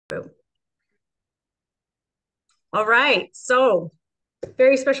Boom. All right. So,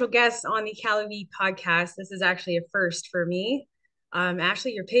 very special guest on the Cali podcast. This is actually a first for me.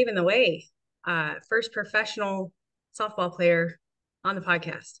 Ashley, you're paving the way. First professional softball player on the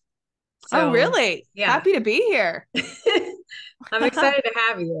podcast. Oh, So, really? yeah, Happy to be here. I'm excited to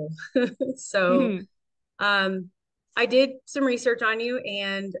have you. So, um, I did some research on you,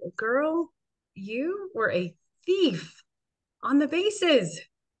 and girl, you were a thief on the bases.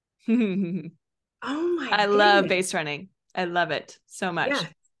 Oh my I love goodness. base running. I love it so Yeah, much.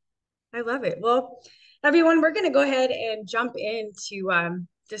 I love it. Well, everyone, we're going to go ahead and jump into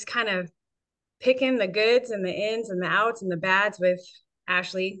just kind of picking the goods and the ins and the outs and the bads with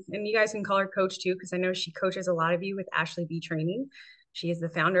Ashley. And you guys can call her coach too, because I know she coaches a lot of you with Ashley B Training. She is the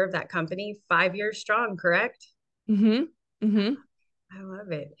founder of that company, 5 years strong, correct? hmm hmm I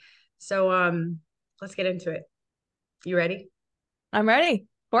love it. So let's get into it. You ready? I'm ready.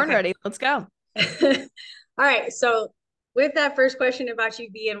 Born Okay. ready. Let's go. All right. So with that first question about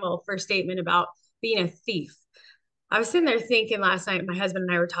you being, well, first statement about being a thief. I was sitting there thinking last night, my husband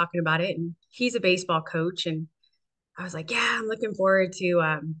and I were talking about it, and he's a baseball coach. And I was like, yeah, I'm looking forward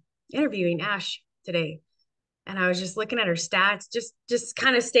to interviewing Ash today. And I was just looking at her stats, just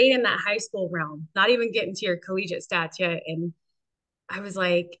kind of stayed in that high school realm, not even getting to your collegiate stats yet. And I was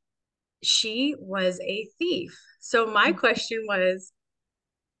like, she was a thief. So my question was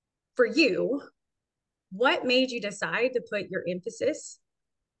for you, what made you decide to put your emphasis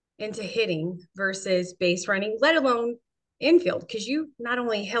into hitting versus base running, let alone infield? Because you not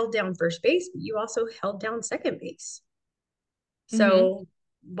only held down first base, but you also held down second base. hmm So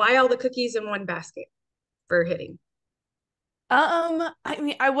why all the cookies in one basket for hitting? I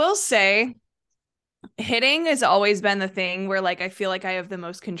mean, I will say hitting has always been the thing where like I feel like I have the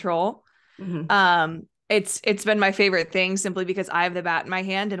most control. Mm-hmm. It's been my favorite thing simply because I have the bat in my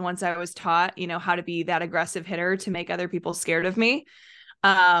hand. And once I was taught, how to be that aggressive hitter to make other people scared of me.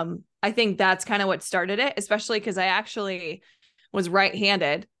 I think that's kind of what started it, especially because I actually was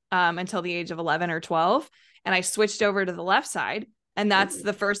right-handed until the age of 11 or 12. And I switched over to the left side. And that's Ooh.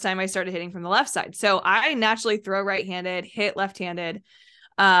 the first time I started hitting from the left side. So I naturally throw right-handed, hit left-handed.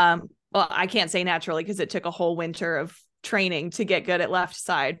 Well, I can't say naturally because it took a whole winter of training to get good at left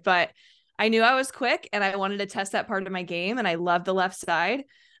side, but I knew I was quick and I wanted to test that part of my game. And I loved the left side.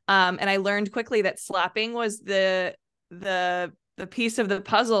 And I learned quickly that slapping was the piece of the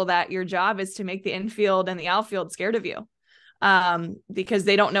puzzle that your job is to make the infield and the outfield scared of you, because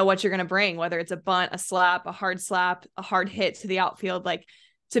they don't know what you're going to bring, whether it's a bunt, a slap, a hard hit to the outfield. Like,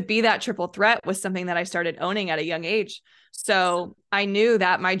 to be that triple threat was something that I started owning at a young age. So I knew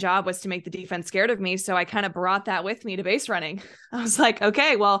that my job was to make the defense scared of me. So I kind of brought that with me to base running. I was like,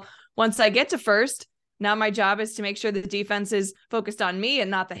 okay, well, once I get to first, now my job is to make sure the defense is focused on me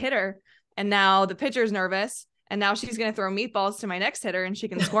and not the hitter. And now the pitcher's nervous. And now she's going to throw meatballs to my next hitter and she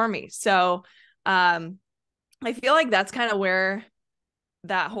can score me. So I feel like that's kind of where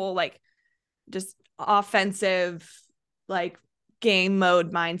that whole like just offensive, like game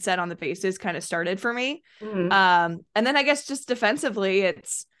mode mindset on the bases kind of started for me. Mm-hmm. And then I guess just defensively,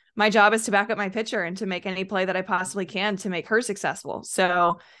 it's my job is to back up my pitcher and to make any play that I possibly can to make her successful.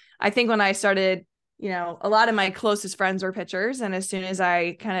 So I think when I started, a lot of my closest friends were pitchers. And as soon as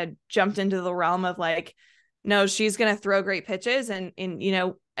I kind of jumped into the realm of like, no, she's going to throw great pitches. And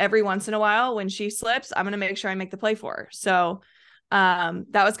every once in a while when she slips, I'm going to make sure I make the play for her. So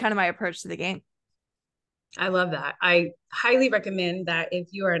that was kind of my approach to the game. I love that. I highly recommend that if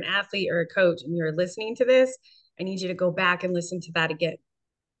you are an athlete or a coach and you're listening to this, I need you to go back and listen to that again.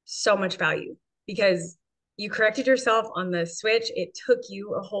 So much value because you corrected yourself on the switch. It took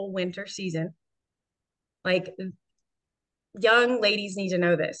you a whole winter season. Like, young ladies need to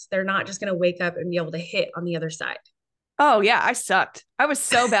know this. They're not just going to wake up and be able to hit on the other side. Oh yeah, I sucked. I was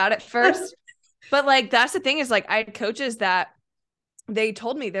so bad at first. But like that's the thing is like I had coaches that they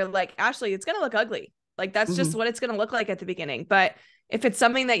told me, they're like, Ashley, it's gonna look ugly. Like that's just Mm-hmm. what it's gonna look like at the beginning. But if it's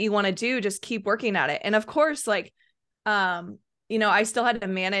something that you want to do, just keep working at it. And of course, like I still had to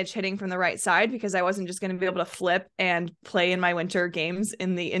manage hitting from the right side because I wasn't just going to be able to flip and play in my winter games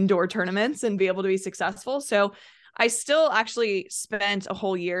in the indoor tournaments and be able to be successful. So I still actually spent a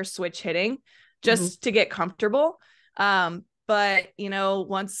whole year switch hitting Mm-hmm. just to get comfortable. But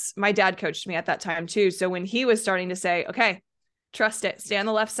once my dad coached me at that time too. So when he was starting to say, okay, trust it, stay on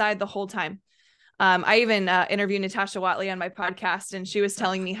the left side the whole time. I even interviewed Natasha Watley on my podcast, and she was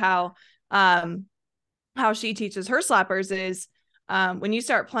telling me how she teaches her slappers is when you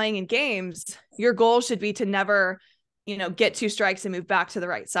start playing in games, your goal should be to never, get two strikes and move back to the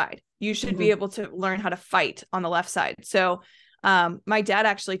right side. You should Mm-hmm. be able to learn how to fight on the left side. So My dad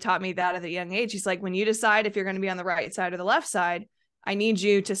actually taught me that at a young age. He's like, when you decide if you're going to be on the right side or the left side, I need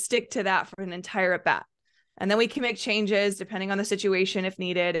you to stick to that for an entire at bat. And then we can make changes depending on the situation if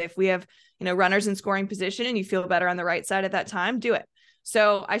needed. If we have, runners in scoring position and you feel better on the right side at that time, do it.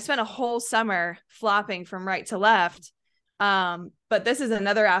 So I spent a whole summer flopping from right to left. But this is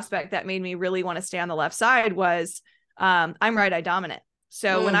another aspect that made me really want to stay on the left side was I'm right-eye dominant.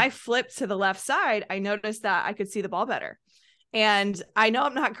 So when I flipped to the left side, I noticed that I could see the ball better. And I know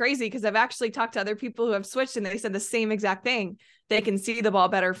I'm not crazy because I've actually talked to other people who have switched and they said the same exact thing. They can see the ball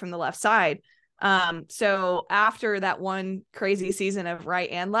better from the left side. So after that one crazy season of right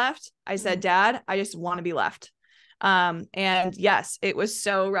and left, I said, Dad, I just want to be left. And yes, it was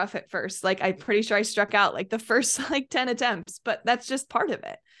so rough at first. Like, I'm pretty sure I struck out like the first 10 attempts, but that's just part of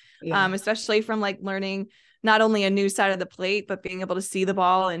it. Especially from learning not only a new side of the plate, but being able to see the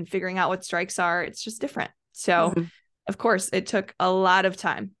ball and figuring out what strikes are. It's just different. So of course it took a lot of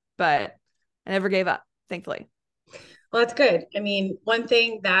time, but I never gave up, thankfully. Well, that's good. I mean, one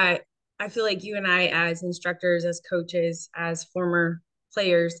thing that I feel like you and I, as instructors, as coaches, as former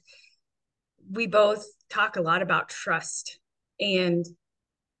players, we both talk a lot about trust. And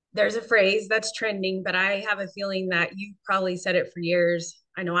there's a phrase that's trending, but I have a feeling that you probably said it for years.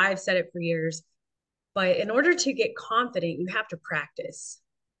 I know I've said it for years. But in order to get confident, you have to practice.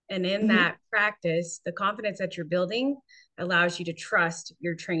 And in that practice, the confidence that you're building allows you to trust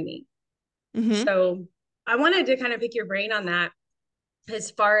your training. So I wanted to kind of pick your brain on that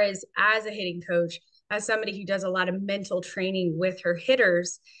as far as a hitting coach, as somebody who does a lot of mental training with her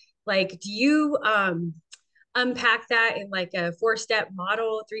hitters. Do you unpack that in like a 4-step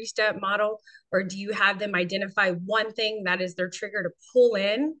model, 3-step model, or do you have them identify one thing that is their trigger to pull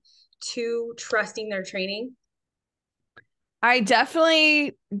in to trusting their training? I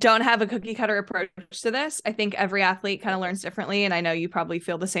definitely don't have a cookie cutter approach to this. I think every athlete kind of learns differently. And I know you probably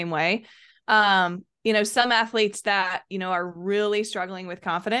feel the same way. Some athletes that, are really struggling with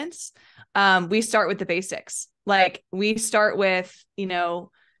confidence. We start with the basics. Like, we start with,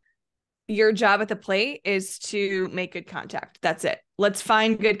 your job at the plate is to make good contact. That's it. Let's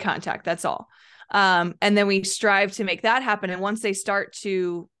find good contact. That's all. And then we strive to make that happen. And once they start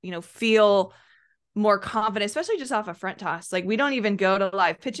to, feel more confident, especially just off a front toss, like, we don't even go to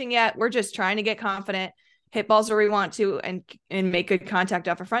live pitching yet. We're just trying to get confident, hit balls where we want to, and make good contact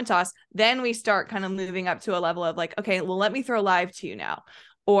off a front toss. Then we start kind of moving up to a level of like, okay, well, let me throw live to you now,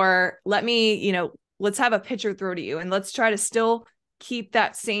 or let me, let's have a pitcher throw to you. And let's try to still keep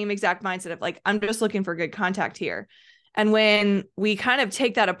that same exact mindset of like, I'm just looking for good contact here. And when we kind of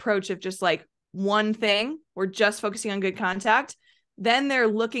take that approach of just like one thing, we're just focusing on good contact, then they're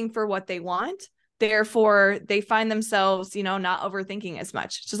looking for what they want. Therefore, they find themselves, not overthinking as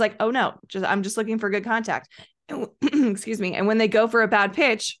much. It's just like, oh no, I'm just looking for good contact. And, excuse me. And when they go for a bad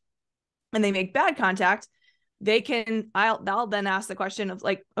pitch and they make bad contact, I'll then ask the question of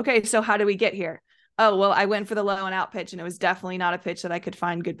like, okay, so how do we get here? Oh, well, I went for the low and out pitch and it was definitely not a pitch that I could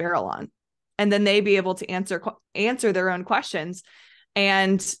find good barrel on. And then they be able to answer their own questions,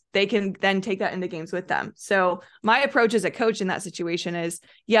 and they can then take that into games with them. So my approach as a coach in that situation is,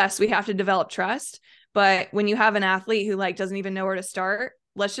 yes, we have to develop trust, but when you have an athlete who doesn't even know where to start,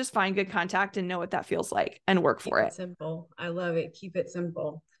 let's just find good contact and know what that feels like and work for it. Simple. I love it. Keep it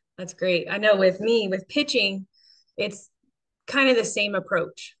simple. That's great. I know with pitching, it's kind of the same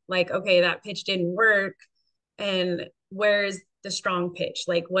approach. Like, okay, that pitch didn't work, and where's the strong pitch?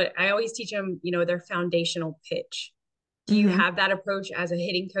 Like, what I always teach them, their foundational pitch. Do you have that approach as a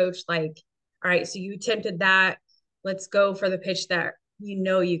hitting coach? Like, all right, so you attempted that. Let's go for the pitch that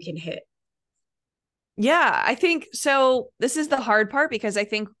you can hit. Yeah, I think so. This is the hard part because I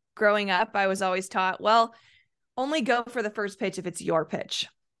think growing up, I was always taught, well, only go for the first pitch if it's your pitch.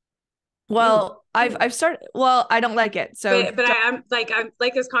 Well, I've started, well, I don't like it. So, but I'm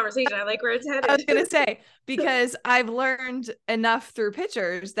like this conversation. I like where it's headed. I was going to say, because I've learned enough through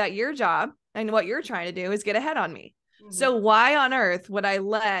pitchers that your job and what you're trying to do is get ahead on me. So why on earth would I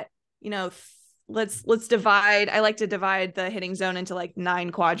let, let's divide. I like to divide the hitting zone into like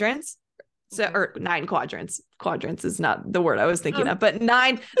 9 quadrants. So, or 9 quadrants. Quadrants is not the word I was thinking of, but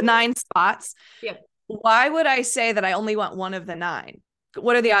nine spots. Yeah. Why would I say that I only want one of the 9?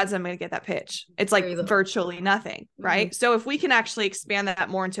 What are the odds I'm going to get that pitch? It's like virtually nothing, right? So if we can actually expand that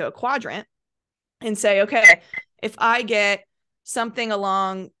more into a quadrant and say, okay, if I get something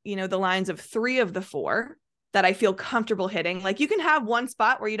along, the lines of 3 of the 4 that I feel comfortable hitting, like, you can have one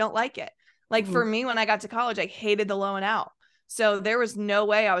spot where you don't like it. Like for me, when I got to college, I hated the low and out. So there was no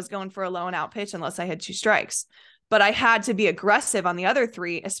way I was going for a low and out pitch unless I had 2 strikes, but I had to be aggressive on the other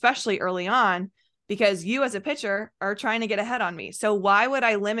 3, especially early on, because you as a pitcher are trying to get ahead on me. So why would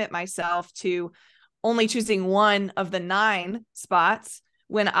I limit myself to only choosing one of the 9 spots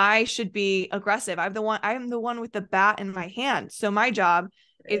when I should be aggressive? I'm the one with the bat in my hand. So my job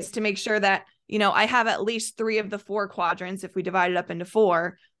Right. is to make sure that, I have at least 3 of the 4 quadrants, if we divide it up into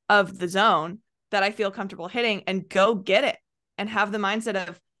 4 of the zone, that I feel comfortable hitting, and go get it and have the mindset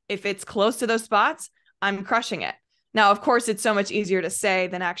of, if it's close to those spots, I'm crushing it. Now, of course, it's so much easier to say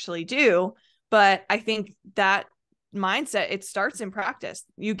than actually do, but I think that mindset, it starts in practice.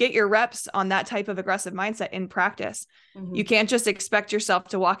 You get your reps on that type of aggressive mindset in practice. Mm-hmm. You can't just expect yourself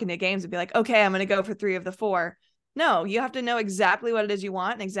to walk into games and be like, okay, I'm going to go for 3 of the 4. No, you have to know exactly what it is you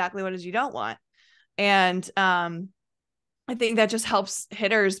want and exactly what it is you don't want. And I think that just helps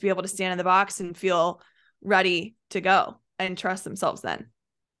hitters be able to stand in the box and feel ready to go and trust themselves then.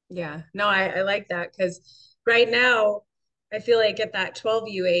 Yeah, no, I like that, because right now I feel like at that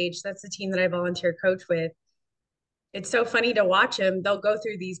 12U age, that's the team that I volunteer coach with. It's so funny to watch them. They'll go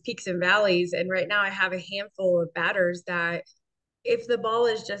through these peaks and valleys. And right now I have a handful of batters that if the ball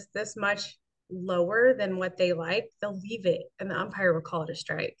is just this much lower than what they like, they'll leave it and the umpire will call it a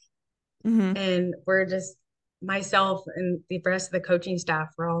strike. Mm-hmm. And we're just, myself and the rest of the coaching staff,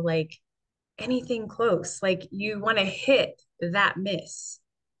 we're all like, anything close, like you want to hit that miss.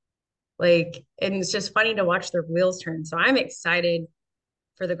 Like, and it's just funny to watch their wheels turn. So I'm excited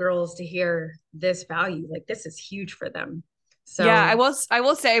for the girls to hear this value. Like, this is huge for them. Yeah, So I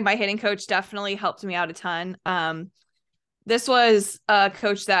will say my hitting coach definitely helped me out a ton. This was a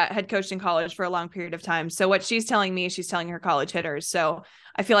coach that had coached in college for a long period of time. So what she's telling me, she's telling her college hitters. So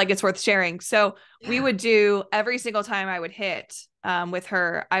I feel like it's worth sharing. So we yeah. would do, every single time I would hit with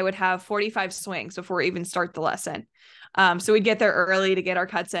her, I would have 45 swings before we even start the lesson. So we'd get there early to get our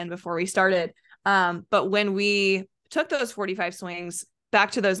cuts in before we started. But when we took those 45 swings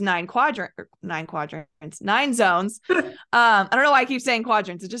back to those 9 zones. I don't know why I keep saying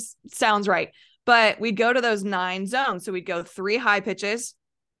quadrants. It just sounds right. But we'd go to those 9 zones. So we'd go 3 high pitches,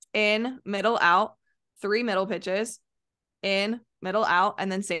 in, middle, out, 3 middle pitches, in, middle, out,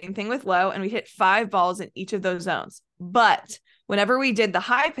 and then same thing with low. And we hit 5 balls in each of those zones. But whenever we did the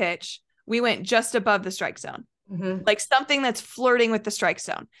high pitch, we went just above the strike zone, Mm-hmm. like something that's flirting with the strike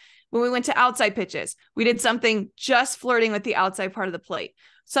zone. When we went to outside pitches, we did something just flirting with the outside part of the plate.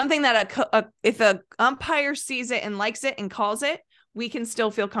 Something that if a umpire sees it and likes it and calls it, we can still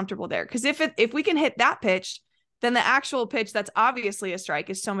feel comfortable there. Because if we can hit that pitch, then the actual pitch that's obviously a strike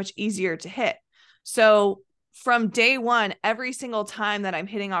is so much easier to hit. So from day one, every single time that I'm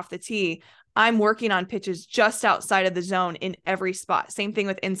hitting off the tee, I'm working on pitches just outside of the zone in every spot. Same thing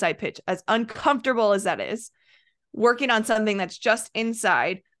with inside pitch. As uncomfortable as that is, working on something that's just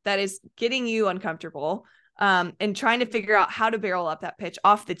inside that is getting you uncomfortable, and trying to figure out how to barrel up that pitch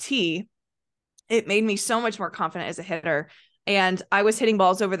off the tee, it made me so much more confident as a hitter. And I was hitting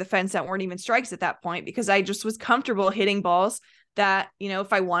balls over the fence that weren't even strikes at that point, because I just was comfortable hitting balls that,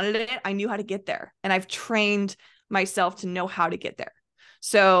 if I wanted it, I knew how to get there. And I've trained myself to know how to get there.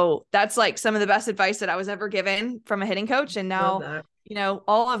 So that's like some of the best advice that I was ever given from a hitting coach. And Love now, that.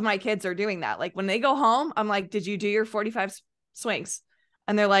 all of my kids are doing that. Like when they go home, I'm like, did you do your 45 swings?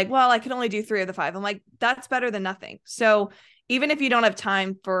 And they're like, well, I could only do 3 of the 5. I'm like, that's better than nothing. So even if you don't have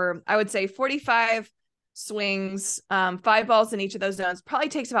time for, I would say 45 swings, 5 balls in each of those zones, probably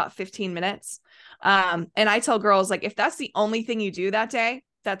takes about 15 minutes. And I tell girls, like, if that's the only thing you do that day,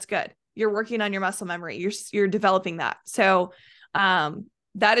 that's good. You're working on your muscle memory. You're developing that. So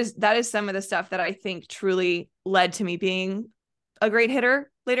that is some of the stuff that I think truly led to me being a great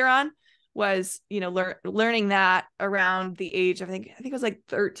hitter later on, was, learning that around the age, I think it was like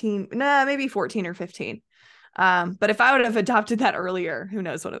 13, maybe 14 or 15. But if I would have adopted that earlier, who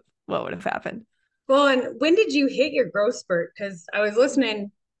knows what would have happened. Well, and when did you hit your growth spurt? Because I was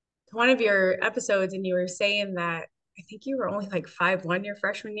listening to one of your episodes and you were saying that I think you were only like 5'1" your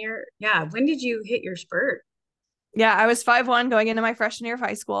freshman year. Yeah. When did you hit your spurt? Yeah, I was 5'1" going into my freshman year of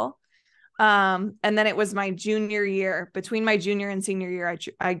high school. And then it was my junior year. Between my junior and senior year,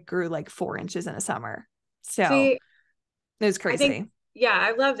 I grew like 4 inches in a summer. So See, it was I think, crazy. yeah,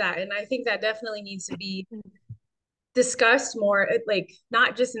 I love that. And I think that definitely needs to be discussed more, like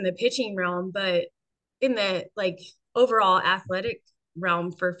not just in the pitching realm, but in the like overall athletic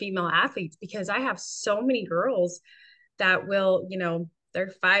realm for female athletes, because I have so many girls that will,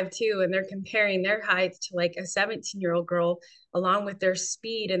 they're 5'2" and they're comparing their heights to like a 17-year-old girl, along with their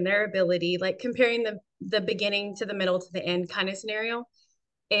speed and their ability, like comparing the beginning to the middle to the end kind of scenario.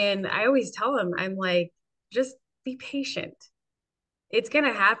 And I always tell them, I'm like, just be patient. It's going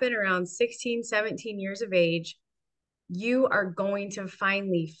to happen around 16, 17 years of age. You are going to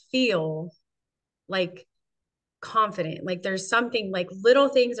finally feel like confident. Like there's something like little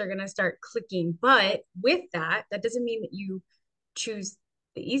things are going to start clicking. But with that, that doesn't mean that you choose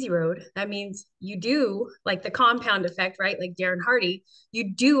the easy road. That means you do like the compound effect, right? Like Darren Hardy,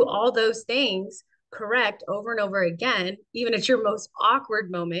 you do all those things correct over and over again, even at your most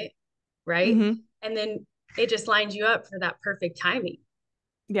awkward moment, right? Mm-hmm. And then it just lines you up for that perfect timing.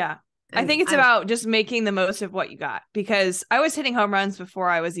 Yeah. I And think it's I, about just making the most of what you got, because I was hitting home runs before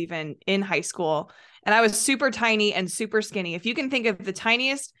I was even in high school, and I was super tiny and super skinny. If you can think of the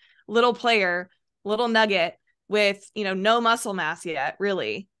tiniest little player, little nugget with, no muscle mass yet,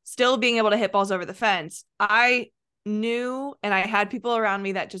 really, still being able to hit balls over the fence, I knew, and I had people around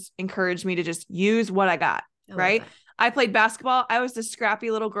me that just encouraged me to just use what I got, I love right? that. I played basketball. I was this scrappy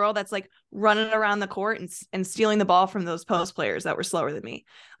little girl that's like running around the court and stealing the ball from those post players that were slower than me.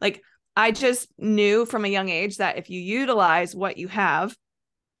 Like, I just knew from a young age that if you utilize what you have,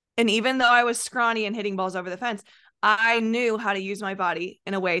 and even though I was scrawny and hitting balls over the fence, I knew how to use my body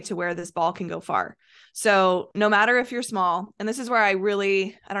in a way to where this ball can go far. So no matter if you're small, and this is where I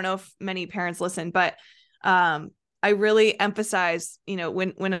don't know if many parents listen, but I really emphasize,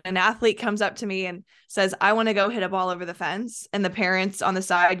 when an athlete comes up to me and says, I want to go hit a ball over the fence, and the parents on the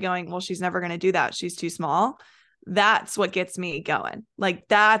side going, well, she's never going to do that, she's too small. That's what gets me going. Like,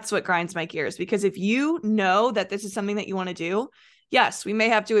 that's what grinds my gears, because if you know that this is something that you want to do, yes, we may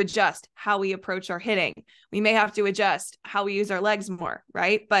have to adjust how we approach our hitting. We may have to adjust how we use our legs more,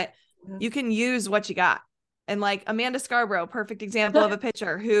 right? But Mhm. you can use what you got. And like Amanda Scarborough, perfect example of a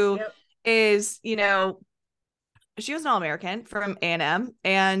pitcher who Yep. is, she was an All-American from A&M,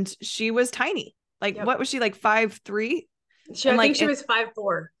 and she was tiny. Like, Yep. what was she, like 5'3"? I And think like, she was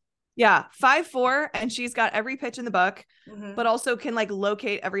 5'4". yeah, 5'4", and she's got every pitch in the book, Mm-hmm. but also can like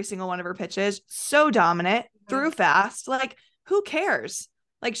locate every single one of her pitches. So dominant, Mm-hmm. threw fast. Like, who cares?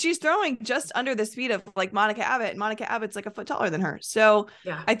 Like, she's throwing just under the speed of like Monica Abbott, and Monica Abbott's like a foot taller than her. So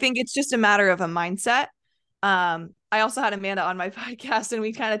Yeah. I think it's just a matter of a mindset. I also had Amanda on my podcast, and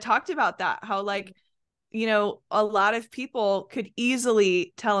we kind of talked about that, how like, a lot of people could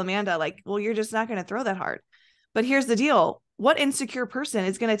easily tell Amanda, like, well, you're just not going to throw that hard. But here's the deal. What insecure person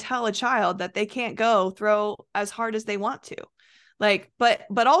is going to tell a child that they can't go throw as hard as they want to? Like,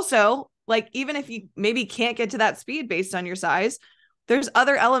 but also, like, even if you maybe can't get to that speed based on your size, there's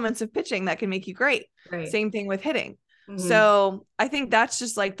other elements of pitching that can make you great. Right. Same thing with hitting. Mm-hmm. So I think that's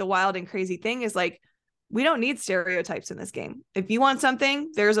just like the wild and crazy thing is like, we don't need stereotypes in this game. If you want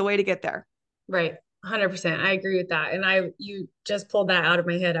something, there's a way to get there. Right. 100%. I agree with that. And you just pulled that out of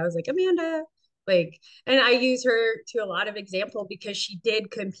my head. I was like, Amanda, like, and I use her to a lot of example because she did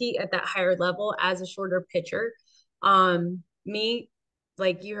compete at that higher level as a shorter pitcher. Me,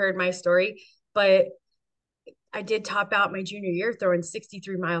 like you heard my story, but I did top out my junior year throwing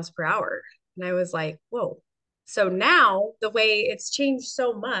 63 miles per hour. And I was like, whoa. So now the way it's changed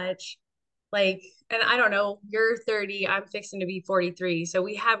so much, like, and I don't know, you're 30, I'm fixing to be 43. So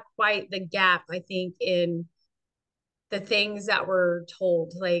we have quite the gap, I think, in the things that we're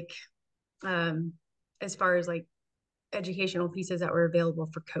told, like, um, as far as like educational pieces that were available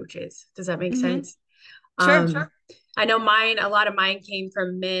for coaches. Does that make Mm-hmm. sense? Sure. Sure. I know a lot of mine came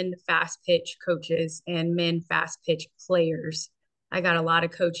from men fast pitch coaches and men fast pitch players. I got a lot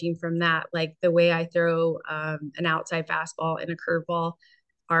of coaching from that. Like the way I throw an outside fastball and a curveball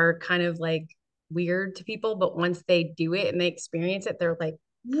are kind of like weird to people, but once they do it and they experience it, they're like,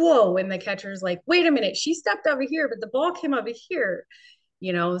 whoa. And the catcher's like, wait a minute, she stepped over here, but the ball came over here,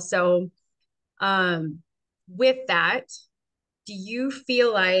 So um, with that, do you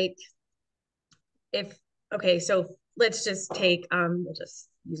feel like if okay, so let's just take we'll just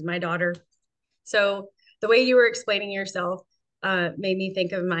use my daughter. So the way you were explaining yourself made me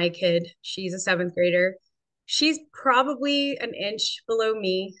think of my kid. She's a seventh grader. She's probably an inch below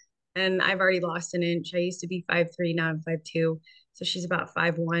me, and I've already lost an inch. I used to be 5'3", now I'm 5'2". So she's about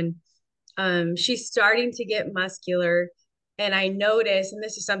 5'1". She's starting to get muscular. And I notice, and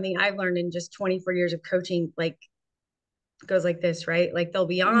this is something I've learned in just 24 years of coaching, like goes like this, right? Like they'll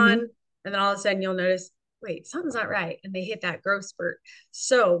be on, Mm-hmm. and then all of a sudden you'll notice, wait, something's not right. And they hit that growth spurt.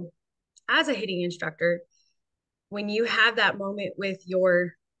 So, as a hitting instructor, when you have that moment with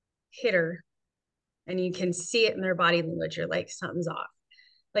your hitter and you can see it in their body language, you're like, something's off.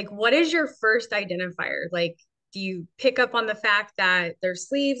 Like, what is your first identifier? Like, do you pick up on the fact that their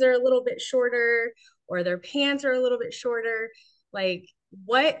sleeves are a little bit shorter or their pants are a little bit shorter? Like,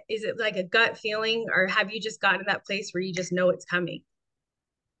 what is it, like a gut feeling, or have you just gotten to that place where you just know it's coming?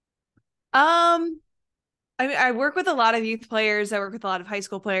 Um, I work with a lot of youth players. I work with a lot of high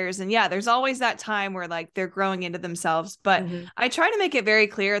school players. And yeah, there's always that time where like they're growing into themselves. But Mm-hmm. I try to make it very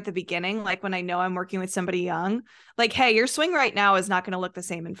clear at the beginning, like when I know I'm working with somebody young, like, hey, your swing right now is not going to look the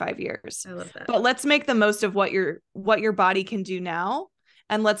same in 5 years. I love that. But let's make the most of what your body can do now.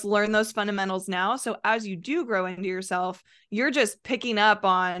 And let's learn those fundamentals now. So as you do grow into yourself, you're just picking up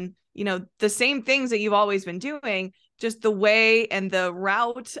on, the same things that you've always been doing. Just the way and the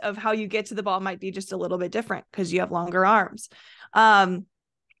route of how you get to the ball might be just a little bit different because you have longer arms. And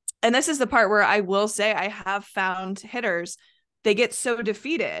this is the part where I will say I have found hitters, they get so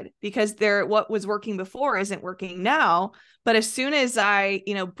defeated because what was working before isn't working now. But as soon as I,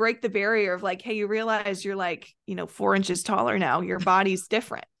 break the barrier of like, hey, you realize you're like, 4 inches taller now, your body's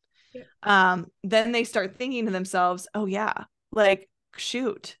different. Yeah. Then they start thinking to themselves, oh yeah, like,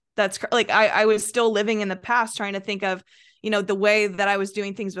 shoot, that's like, I was still living in the past trying to think of, the way that I was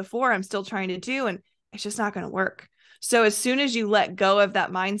doing things before, I'm still trying to do, and it's just not going to work. So as soon as you let go of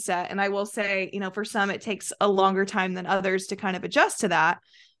that mindset, and I will say, for some, it takes a longer time than others to kind of adjust to that.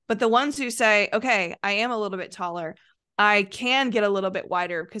 But the ones who say, okay, I am a little bit taller, I can get a little bit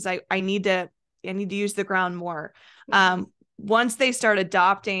wider because I need to use the ground more. Once they start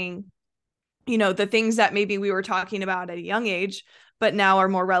adopting, the things that maybe we were talking about at a young age, but now are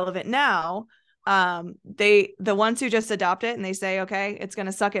more relevant now, the ones who just adopt it and they say, okay, it's going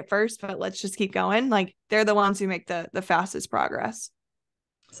to suck at first, but let's just keep going. Like, they're the ones who make the fastest progress.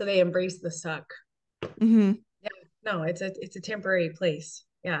 So they embrace the suck. Mm-hmm. Yeah. No, it's a temporary place.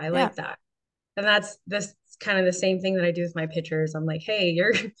 Yeah, I Yeah. like that. And that's this kind of the same thing that I do with my pitchers. I'm like, hey,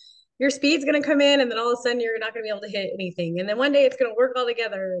 your speed's gonna come in, and then all of a sudden you're not gonna be able to hit anything. And then one day it's gonna work all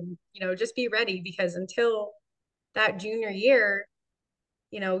together. And just be ready, because until that junior year,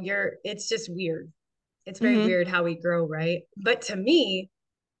 it's just weird. It's very Mm-hmm. weird how we grow, right? But to me,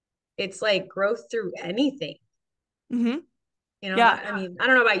 it's like growth through anything. Mm-hmm. Yeah. I mean, I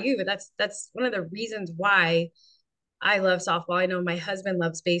don't know about you, but that's one of the reasons why I love softball. I know my husband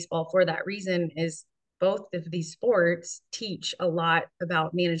loves baseball for that reason, is both of these sports teach a lot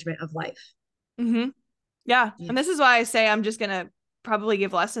about management of life. Mm-hmm. Yeah. Yeah. And this is why I say I'm just going to probably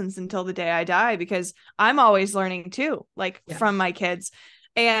give lessons until the day I die, because I'm always learning too, like Yeah. from my kids.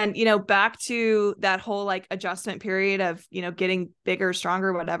 And, back to that whole like adjustment period of, getting bigger,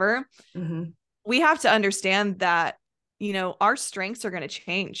 stronger, whatever. Mm-hmm. We have to understand that, our strengths are going to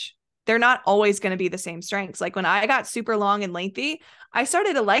change. They're not always going to be the same strengths. Like when I got super long and lengthy, I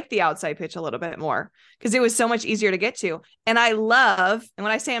started to like the outside pitch a little bit more because it was so much easier to get to. And and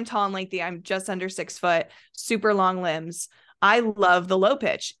when I say I'm tall and lengthy, I'm just under 6 foot, super long limbs. I love the low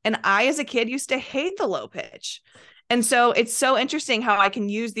pitch. And I, as a kid, used to hate the low pitch. And so it's so interesting how I can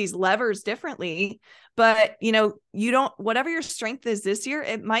use these levers differently. But, you don't, whatever your strength is this year,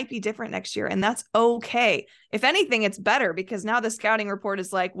 it might be different next year. And that's okay. If anything, it's better because now the scouting report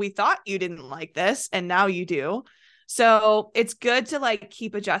is like, we thought you didn't like this and now you do. So it's good to like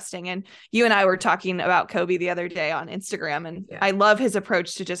keep adjusting. And you and I were talking about Kobe the other day on Instagram. And Yeah. I love his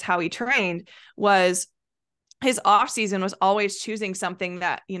approach to just how he trained. Was his off season was always choosing something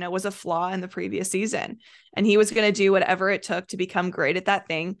that, was a flaw in the previous season. And he was going to do whatever it took to become great at that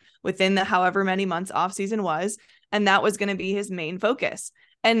thing within the however many months off season was. And that was going to be his main focus.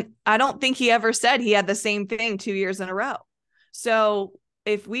 And I don't think he ever said he had the same thing 2 years in a row. So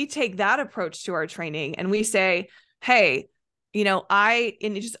if we take that approach to our training and we say, hey,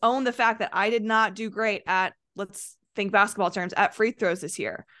 and just own the fact that I did not do great at, let's think basketball terms, at free throws this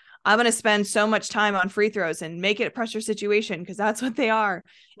year. I'm going to spend so much time on free throws and make it a pressure situation because that's what they are.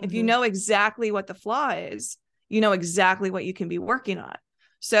 Mm-hmm. If you know exactly what the flaw is, you know exactly what you can be working on.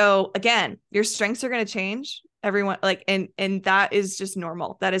 So again, your strengths are going to change. Everyone and that is just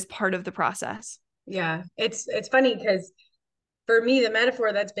normal. That is part of the process. Yeah. It's funny because for me, the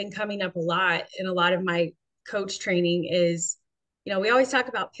metaphor that's been coming up a lot in a lot of my coach training is, we always talk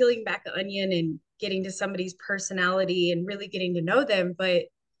about peeling back the onion and getting to somebody's personality and really getting to know them. But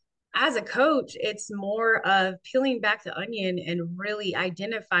as a coach, it's more of peeling back the onion and really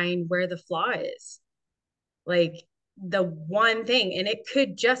identifying where the flaw is. Like the one thing, and it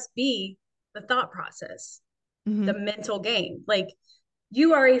could just be the thought process, the mental game. Like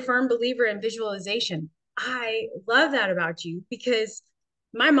you are a firm believer in visualization. I love that about you because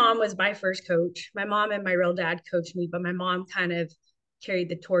my mom was my first coach. My mom and my real dad coached me, but my mom kind of carried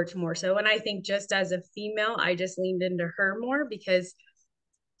the torch more so. And I think just as a female, I just leaned into her more because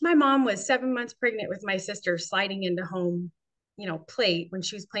my mom was 7 months pregnant with my sister sliding into home, plate when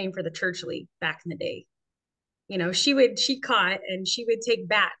she was playing for the church league back in the day. She caught and she would take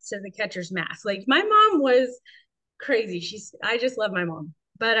bats to the catcher's mask. Like my mom was crazy. I just love my mom.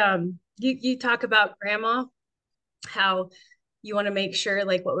 But you talk about grandma, how you want to make sure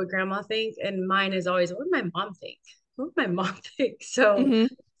like what would grandma think, and mine is always what would my mom think? What would my mom think? Mm-hmm.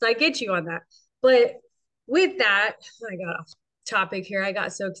 So I get you on that. But with that, I got off topic here. I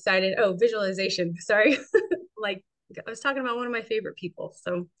got so excited. Oh, visualization. Sorry. Like I was talking about one of my favorite people.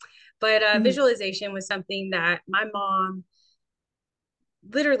 So, but Mm-hmm. visualization was something that my mom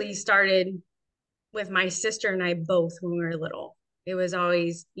literally started with my sister and I both when we were little. It was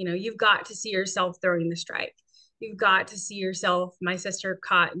always, you've got to see yourself throwing the strike. You've got to see yourself. My sister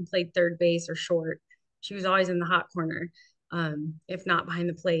caught and played third base or short. She was always in the hot corner, if not behind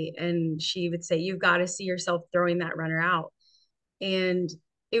the plate. And she would say, you've got to see yourself throwing that runner out. And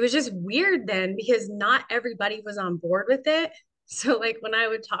it was just weird then because not everybody was on board with it. So like when I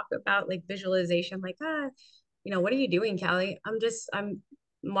would talk about like visualization, I'm like, what are you doing, Callie? I'm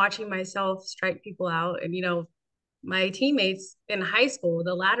watching myself strike people out. And my teammates in high school,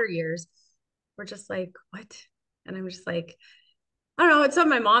 the latter years, were just like, what? And I'm just like, I don't know, it's something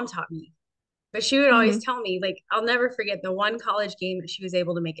my mom taught me. But she would always Mm-hmm. tell me, like, I'll never forget the one college game that she was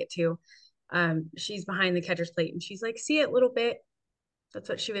able to make it to. She's behind the catcher's plate and she's like, see it a little bit. That's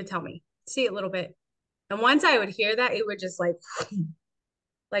what she would tell me. See it a little bit. And once I would hear that, it would just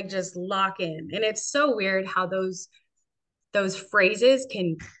like just lock in. And it's so weird how those phrases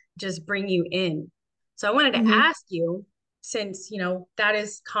can just bring you in. So I wanted to Mm-hmm. ask you, since that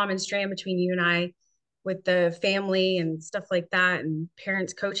is common strand between you and I with the family and stuff like that and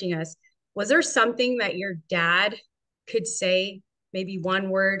parents coaching us, was there something that your dad could say, maybe one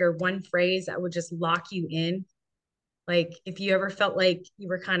word or one phrase that would just lock you in? Like if you ever felt like you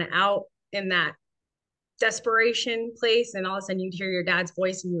were kind of out in that desperation place and all of a sudden you'd hear your dad's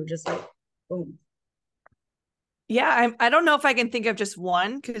voice and you were just like, boom. Yeah, I don't know if I can think of just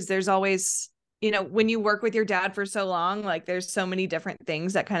one because there's always, when you work with your dad for so long, like there's so many different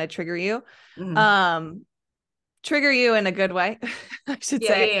things that kind of trigger you. Mhm. Um, Trigger you in a good way, I should Yeah,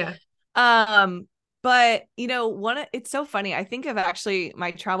 say. yeah, yeah. Um, but it's so funny. I think of actually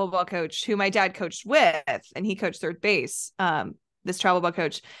my travel ball coach who my dad coached with, and he coached third base, this travel ball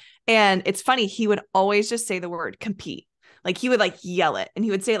coach. And it's funny, he would always just say the word compete. Like he would like yell it and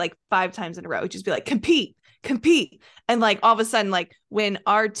he would say it like 5 times in a row. He'd just be like, compete, compete. And like all of a sudden, like when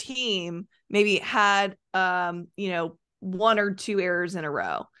our team maybe had one or two errors in a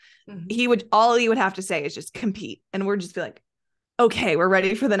row, Mhm. all he would have to say is just compete. And we're just be like, okay, we're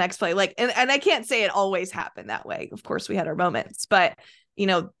ready for the next play. Like, and I can't say it always happened that way. Of course, we had our moments, but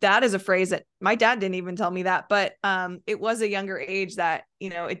that is a phrase that my dad didn't even tell me that, but it was a younger age that,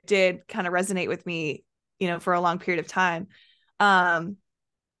 it did kind of resonate with me, for a long period of time.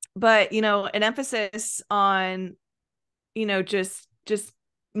 But, an emphasis on, just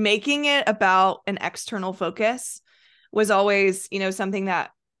making it about an external focus was always, something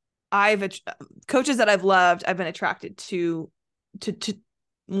that coaches that I've loved, I've been attracted to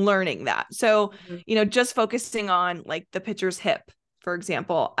learning that. So, Mhm. just focusing on like the pitcher's hip, for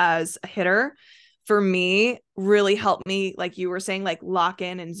example, as a hitter for me really helped me, like you were saying, like lock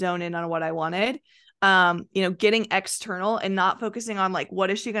in and zone in on what I wanted. Getting external and not focusing on like, what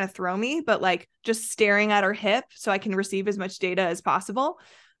is she going to throw me, but like just staring at her hip so I can receive as much data as possible.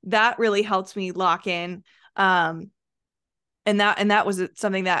 That really helped me lock in. And that was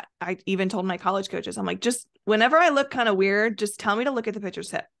something that I even told my college coaches. I'm like, just whenever I look kind of weird, just tell me to look at the pitcher's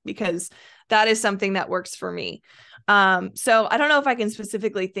hip because that is something that works for me. So I don't know if I can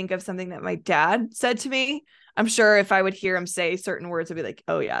specifically think of something that my dad said to me. I'm sure if I would hear him say certain words, I'd be like,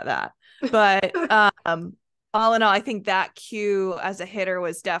 oh yeah, that. But all in all, I think that cue as a hitter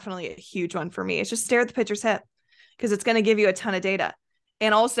was definitely a huge one for me. It's just stare at the pitcher's hip because it's going to give you a ton of data.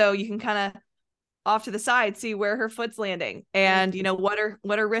 And also you can kind of off to the side, see where her foot's landing and Mhm.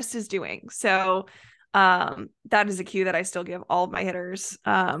 what her wrist is doing. So that is a cue that I still give all of my hitters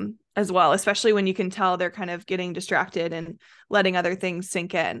as well, especially when you can tell they're kind of getting distracted and letting other things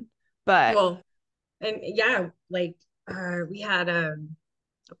sink in. But Well, and yeah, like we had a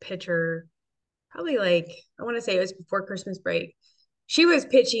pitcher probably like I want to say it was before Christmas break. She was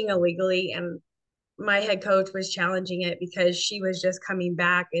pitching illegally and my head coach was challenging it because she was just coming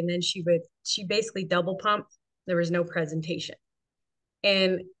back and then she basically double pumped. There was no presentation.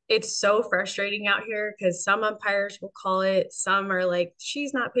 And it's so frustrating out here because some umpires will call it, some are like,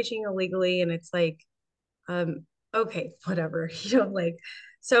 she's not pitching illegally. And it's like, um, okay, whatever, like,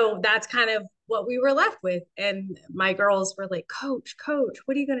 so that's kind of what we were left with. And my girls were like, coach,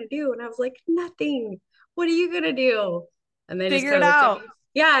 what are you going to do? And I was like, nothing. What are you going to do? And then his figure it coach, I out. mean,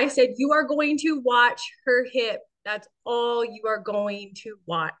 yeah, I said, you are going to watch her hip. That's all you are going to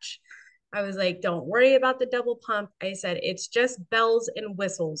watch. I was like, don't worry about the double pump. I said, it's just bells and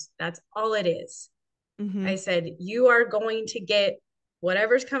whistles. That's all it is. Mm-hmm. I said, you are going to get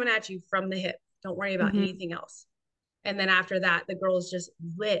whatever's coming at you from the hip. Don't worry about Mm-hmm. anything else. And then after that, the girls just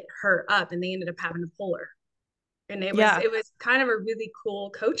lit her up and they ended up having to pull her. And Yeah. it was kind of a really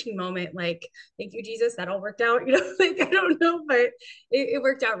cool coaching moment. Like, thank you, Jesus, that all worked out. You know, like I don't know, but it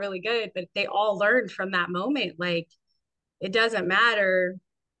worked out really good. But they all learned from that moment. Like, it doesn't matter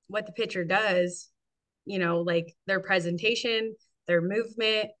what the pitcher does, you know, like their presentation, their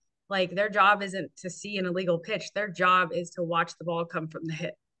movement, like their job isn't to see an illegal pitch. Their job is to watch the ball come from the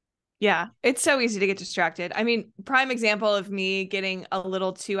hip. Yeah, it's so easy to get distracted. I mean, prime example of me getting a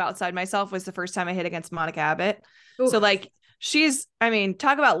little too outside myself was the first time I hit against Monica Abbott. So Oof, like I mean,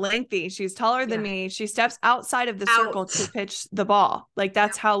 talk about lengthy. She's taller than yeah. me. She steps outside of the circle Out. to pitch the ball. Like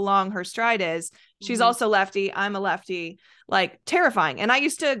that's how long her stride is. She's Mm-hmm. also lefty. I'm a lefty. Like terrifying. And I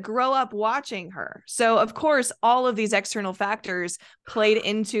used to grow up watching her. So of course, all of these external factors played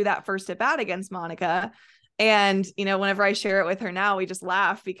into that first at bat against Monica. And, whenever I share it with her now, we just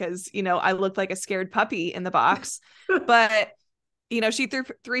laugh because, I look like a scared puppy in the box. But, she threw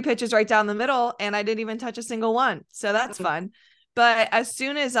 3 pitches right down the middle and I didn't even touch a single one. So that's fun. But as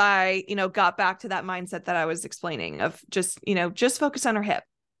soon as I, got back to that mindset that I was explaining of just focus on her hip.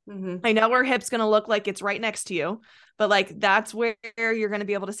 Mm-hmm. I know her hip's going to look like it's right next to you, but like that's where you're going to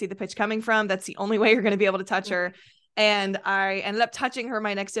be able to see the pitch coming from. That's the only way you're going to be able to touch her. And I ended up touching her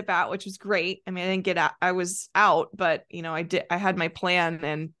my next at bat, which was great. I mean, I didn't get out, I was out, but I had my plan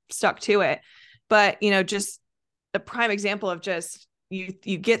and stuck to it. But, just a prime example of just, you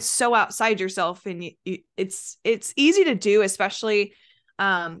get so outside yourself and it's easy to do, especially,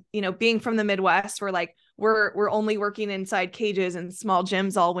 being from the Midwest where like, we're only working inside cages and small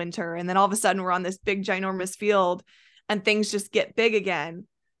gyms all winter. And then all of a sudden we're on this big, ginormous field and things just get big again.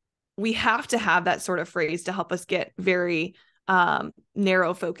 We have to have that sort of phrase to help us get very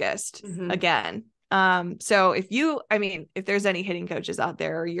narrow focused Mm-hmm. again. So if there's any hitting coaches out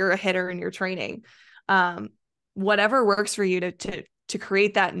there, or you're a hitter and you're training, whatever works for you to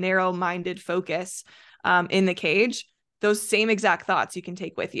create that narrow minded focus in the cage, those same exact thoughts you can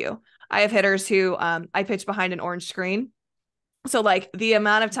take with you. I have hitters who I pitch behind an orange screen. So like the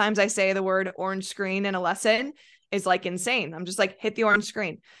amount of times I say the word orange screen in a lesson is like insane. I'm just like, hit the orange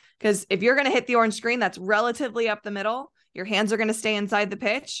screen. Because if you're going to hit the orange screen, that's relatively up the middle. Your hands are going to stay inside the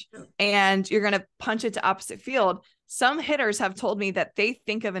pitch and you're going to punch it to opposite field. Some hitters have told me that they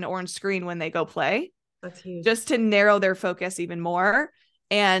think of an orange screen when they go play. That's huge. Just to narrow their focus even more.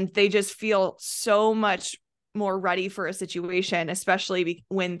 And they just feel so much more ready for a situation, especially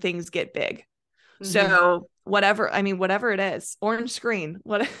when things get big. Mm-hmm. So whatever it is, orange screen,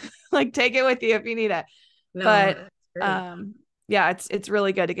 like take it with you if you need it. No, but yeah, it's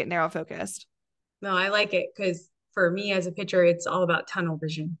really good to get narrow focused. No, I like it because for me as a pitcher, it's all about tunnel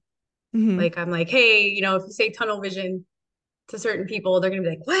vision. Mm-hmm. Like I'm like, hey, if you say tunnel vision to certain people, they're gonna be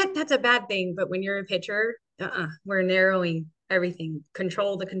like, what? That's a bad thing. But when you're a pitcher, we're narrowing everything.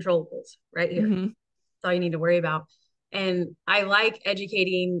 Control the controllables right here. Mm-hmm. That's all you need to worry about. And I like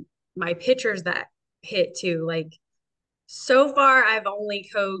educating my pitchers that hit too. Like so far, I've only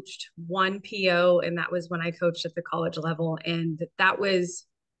coached one PO, and that was when I coached at the college level. And that was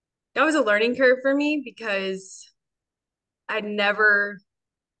a learning curve for me because I never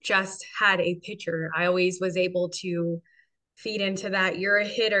just had a pitcher. I always was able to feed into that. You're a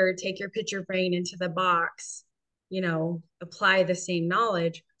hitter, take your pitcher brain into the box, apply the same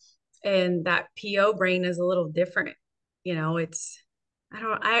knowledge. And that PO brain is a little different. It's,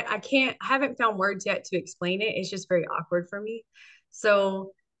 I haven't found words yet to explain it. It's just very awkward for me.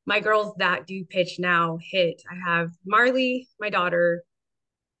 So my girls that do pitch now hit. I have Marley, my daughter.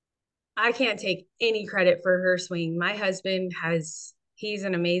 I can't take any credit for her swing. My husband he's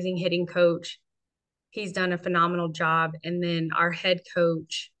an amazing hitting coach. He's done a phenomenal job. And then our head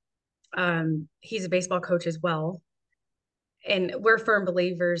coach, he's a baseball coach as well. And we're firm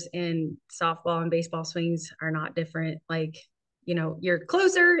believers in softball and baseball swings are not different. Like, you're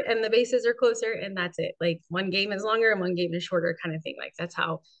closer and the bases are closer and that's it. Like one game is longer and one game is shorter kind of thing. Like that's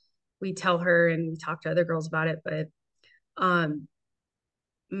how we tell her and we talk to other girls about it. But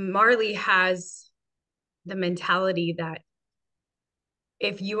Marley has the mentality that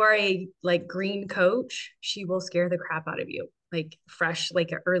if you are a like green coach, she will scare the crap out of you. Like fresh,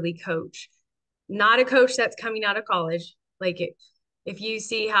 like an early coach, not a coach that's coming out of college. Like if you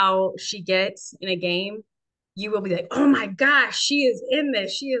see how she gets in a game, you will be like, oh my gosh, she is in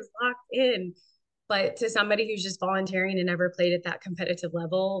this. She is locked in. But to somebody who's just volunteering and never played at that competitive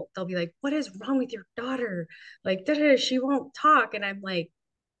level, they'll be like, what is wrong with your daughter? Like, she won't talk. And I'm like,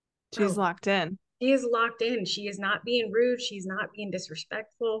 She's Oh, locked in. she is locked in. She is not being rude. She's not being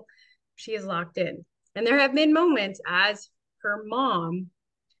disrespectful. She is locked in. And there have been moments as her mom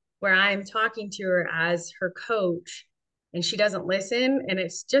where I'm talking to her as her coach and she doesn't listen. And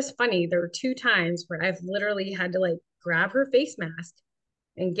it's just funny. There were two times where I've literally had to like grab her face mask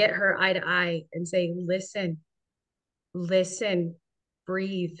and get her eye to eye and say, listen, listen,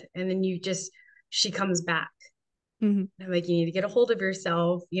 breathe. And then she comes back. Mhm. I'm like, you need to get a hold of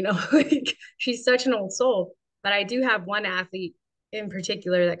yourself. Like she's such an old soul. But I do have one athlete in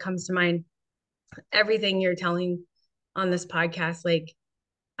particular that comes to mind. Everything you're telling on this podcast, like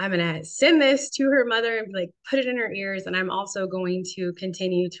I'm gonna send this to her mother and be like, put it in her ears. And I'm also going to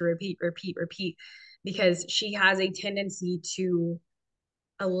continue to repeat, repeat, repeat, because she has a tendency to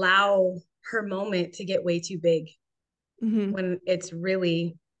allow her moment to get way too big Mm-hmm. when it's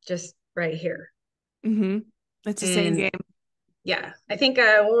really just right here. Mm-hmm. It's the same And game. yeah, I think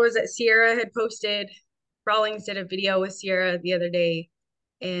what was it? Sierra had posted, Rawlings did a video with Sierra the other day,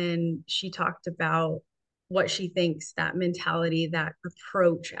 and she talked about what she thinks that mentality, that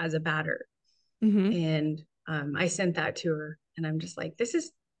approach as a batter. Mm-hmm. And I sent that to her, and I'm just like, this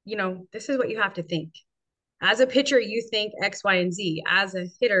is what you have to think. As a pitcher, you think X, Y, and Z. As a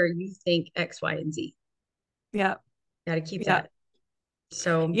hitter, you think X, Y, and Z. Yeah. Got to keep Yeah. that.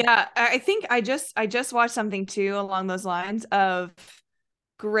 So Yeah. I think I just watched something too along those lines of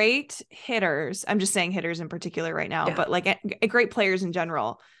great hitters. I'm just saying hitters in particular right now, yeah. but like great players in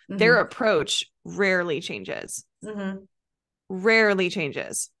general, their Mm-hmm. approach rarely changes. Mm-hmm. Rarely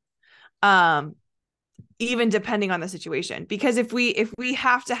changes. Um, even depending on the situation, because if we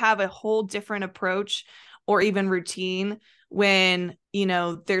have to have a whole different approach or even routine when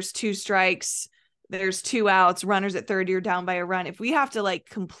there's two strikes, there's two outs, runners at third, you're down by a run, if we have to like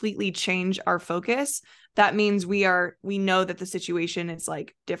completely change our focus, that means we know that the situation is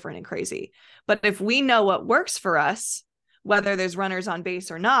like different and crazy. But if we know what works for us, whether there's runners on base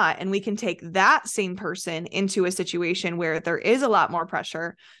or not, and we can take that same person into a situation where there is a lot more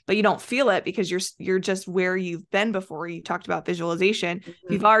pressure, but you don't feel it because you're just where you've been before. You talked about visualization. If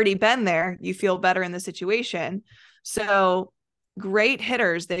Mm-hmm. you've already been there, you feel better in the situation. So great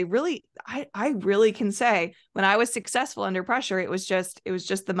hitters, they really, I really can say when I was successful under pressure, it was just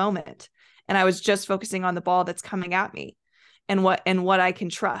the moment. And I was just focusing on the ball that's coming at me and what I can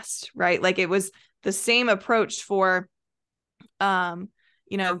trust, right? Like it was the same approach for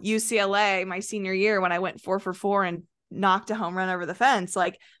UCLA my senior year when I went 4 for 4 and knocked a home run over the fence.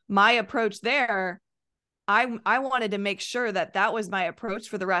 Like my approach there, I wanted to make sure that was my approach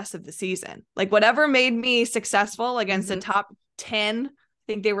for the rest of the season. Like whatever made me successful against the Mm-hmm. top 10, I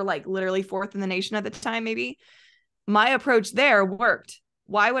think they were like literally fourth in the nation at the time, maybe. My approach there worked.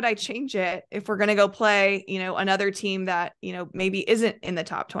 Why would I change it if we're going to go play, another team that, maybe isn't in the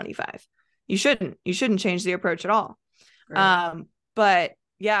top 25? You shouldn't change the approach at all. Right. But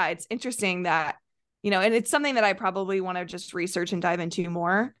yeah, it's interesting that, and it's something that I probably want to just research and dive into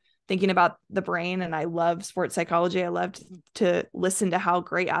more, thinking about the brain. And I love sports psychology. I love to listen to how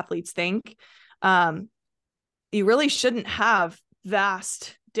great athletes think. You really shouldn't have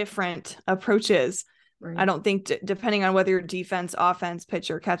vast different approaches. Right. I don't think depending on whether you're defense, offense,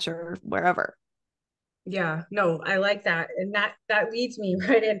 pitcher, catcher, wherever. Yeah, no, I like that. And that leads me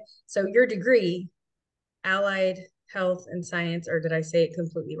right in. So your degree, Allied Health and Science, or did I say it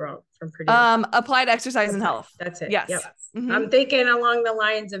completely wrong, from Purdue? Applied exercise and Okay, health. that's it. Yes. Yep. Mm-hmm. I'm thinking along the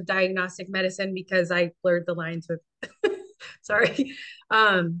lines of diagnostic medicine because I blurred the lines with sorry.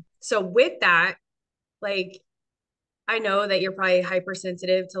 So with that, like I know that you're probably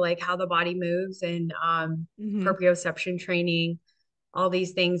hypersensitive to like how the body moves and Mm-hmm. proprioception training, all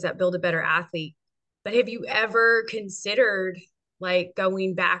these things that build a better athlete. But have you ever considered like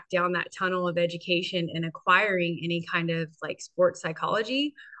going back down that tunnel of education and acquiring any kind of like sports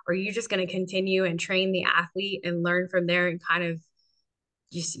psychology? Or are you just going to continue and train the athlete and learn from there and kind of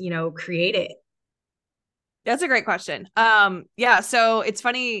just, create it? That's a great question. Yeah, so it's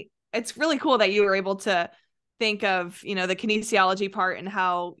funny. It's really cool that you were able to think of, the kinesiology part and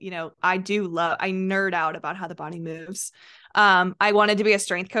how, I nerd out about how the body moves. I wanted to be a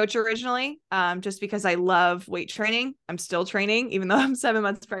strength coach originally, just because I love weight training. I'm still training, even though I'm 7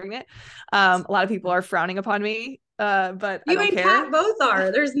 months pregnant. A lot of people are frowning upon me, but I You don't and care. Pat both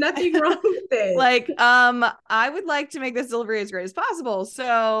are. There's nothing wrong with it. Like, I would like to make this delivery as great as possible.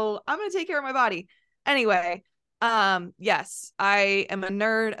 So I'm going to take care of my body. Anyway, yes, I am a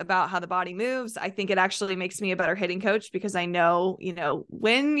nerd about how the body moves. I think it actually makes me a better hitting coach because I know,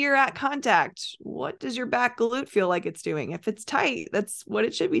 when you're at contact, what does your back glute feel like it's doing? If it's tight, that's what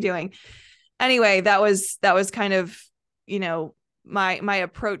it should be doing. Anyway, that was kind of, my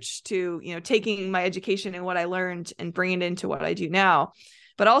approach to, taking my education and what I learned and bringing it into what I do now.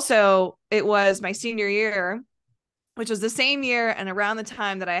 But also it was my senior year, which was the same year and around the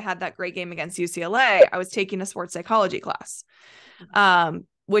time that I had that great game against UCLA, I was taking a sports psychology class,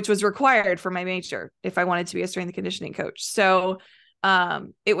 which was required for my major if I wanted to be a strength and conditioning coach. So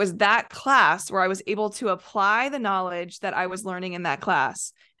it was that class where I was able to apply the knowledge that I was learning in that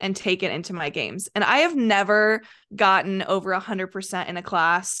class and take it into my games. And I have never gotten over 100% in a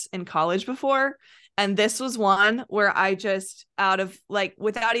class in college before. And this was one where I just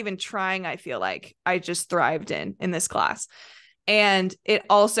without even trying, I feel like I just thrived in this class. And it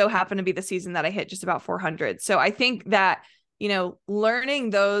also happened to be the season that I hit just about 400. So I think that, learning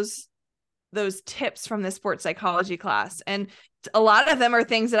those tips from the sports psychology class, and a lot of them are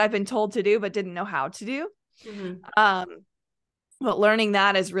things that I've been told to do, but didn't know how to do. Mm-hmm. But learning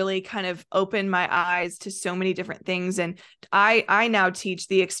that has really kind of opened my eyes to so many different things. And I now teach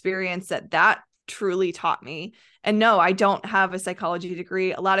the experience that truly taught me. And no, I don't have a psychology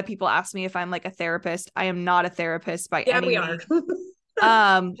degree. A lot of people ask me if I'm like a therapist. I am not a therapist by any means.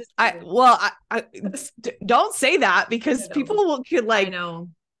 I don't say that because people could like, I know,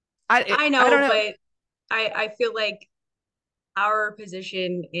 I don't know. But I feel like our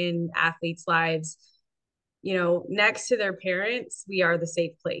position in athletes' lives, next to their parents, we are the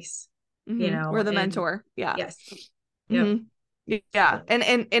safe place. Mm-hmm. We're the mentor. Yeah. Yes. Mm-hmm. Yeah.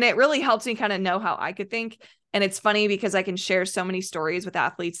 And it really helps me kind of know how I could think. And it's funny because I can share so many stories with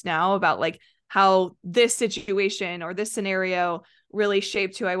athletes now about like how this situation or this scenario really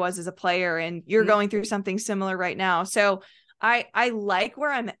shaped who I was as a player. And you're going through something similar right now. So I like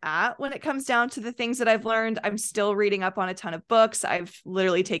where I'm at when it comes down to the things that I've learned. I'm still reading up on a ton of books. I've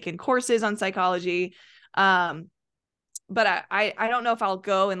literally taken courses on psychology. But I don't know if I'll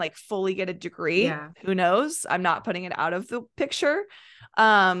go and like fully get a degree. Yeah. Who knows? I'm not putting it out of the picture.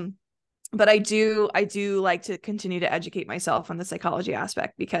 But I do like to continue to educate myself on the psychology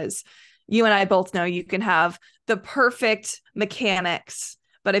aspect, because you and I both know you can have the perfect mechanics,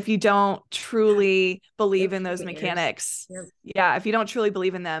 but if you don't truly believe in those mechanics, if you don't truly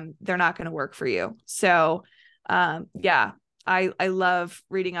believe in them, they're not going to work for you. So, I love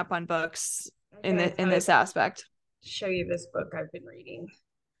reading up on books in this aspect. Show you this book I've been reading,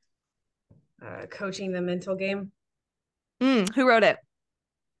 Coaching the Mental Game. Who wrote it?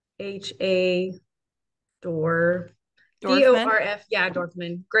 H.A. Dorf. Yeah,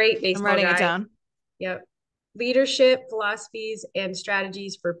 Dorfman. Great baseball guy. I'm writing it down. Yep. Leadership, philosophies, and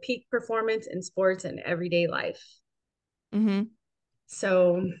strategies for peak performance in sports and everyday life. Mm-hmm.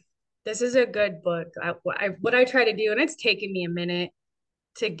 So this is a good book. What I try to do, and it's taken me a minute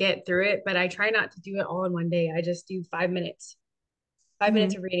to get through it, but I try not to do it all in one day. I just do 5 minutes. 5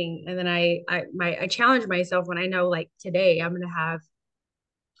 minutes of reading. And then I challenge myself when I know like today I'll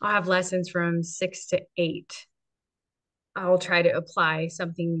have lessons from 6 to 8. I'll try to apply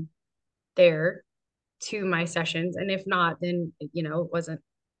something there to my sessions. And if not, then, it's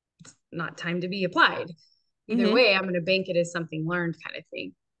not time to be applied. Either way, I'm going to bank it as something learned kind of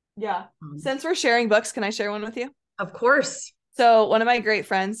thing. Yeah. Since we're sharing books, can I share one with you? Of course. So one of my great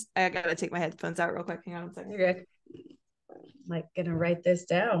friends, I got to take my headphones out real quick. Hang on a second. You're good. I'm like going to write this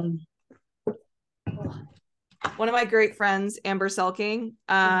down. One of my great friends, Amber Selking,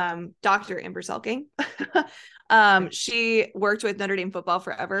 Dr. Amber Selking, she worked with Notre Dame football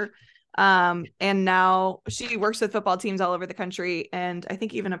forever. And now she works with football teams all over the country, and I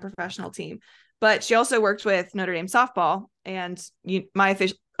think even a professional team, but she also worked with Notre Dame softball, and my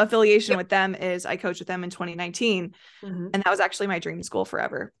affiliation with them is I coached with them in 2019. And that was actually my dream school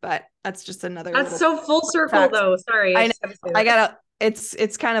forever, but that's just another. That's so full circle fact. Though. Sorry.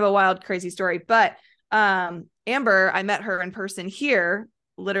 It's kind of a wild, crazy story, but, Amber, I met her in person here,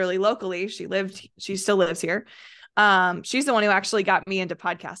 literally locally. She still lives here. She's the one who actually got me into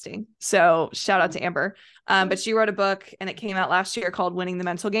podcasting. So shout out to Amber. But she wrote a book and it came out last year called Winning the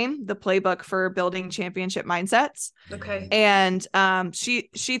Mental Game, the playbook for building championship mindsets. Okay. And,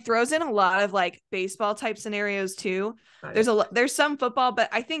 she throws in a lot of like baseball type scenarios too. There's some football, but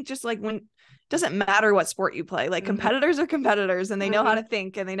I think just like it doesn't matter what sport you play, like competitors are competitors, and they know how to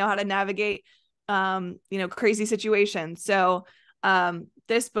think and they know how to navigate, crazy situations. So,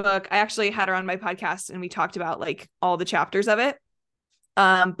 this book, I actually had her on my podcast and we talked about like all the chapters of it.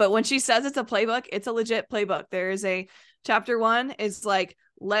 But when she says it's a playbook, it's a legit playbook. There is a chapter 1 is like,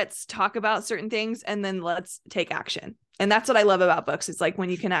 let's talk about certain things and then let's take action. And that's what I love about books. It's like when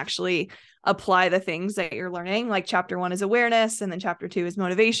you can actually apply the things that you're learning, like chapter 1 is awareness. And then chapter 2 is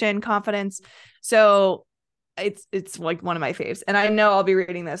motivation, confidence. So it's like one of my faves. And I know I'll be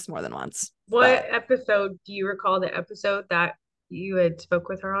reading this more than once. What episode, do you recall the episode that you had spoke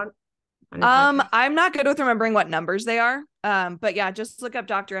with her on a podcast? I'm not good with remembering what numbers they are. But yeah, just look up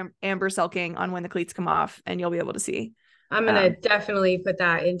Dr. Amber Selking on When the Cleats Come Off, and you'll be able to see. I'm gonna definitely put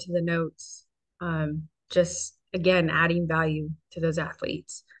that into the notes. Just again, adding value to those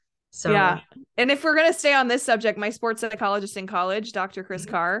athletes. So, Yeah. And if we're gonna stay on this subject, my sports psychologist in college, Dr. Chris mhm.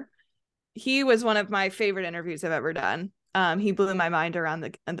 Carr, he was one of my favorite interviews I've ever done. He blew my mind around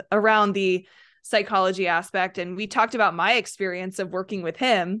the psychology aspect, and we talked about my experience of working with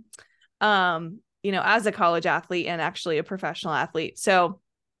him, as a college athlete and actually a professional athlete. So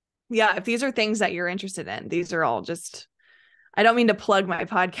yeah, if these are things that you're interested in, these are all just, I don't mean to plug my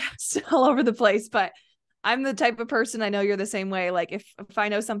podcast all over the place, but I'm the type of person, I know you're the same way. Like if I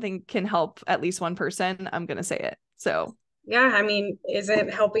know something can help at least one person, I'm going to say it. So Yeah, I mean,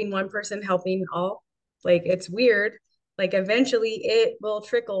 isn't helping one person helping all? Like it's weird. Like eventually it will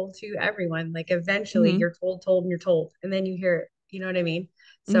trickle to everyone. Like eventually mm-hmm, you're told, and you're told, and then you hear it. You know what I mean?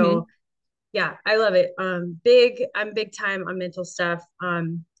 mm-hmm. So yeah, I love it. I'm big time on mental stuff.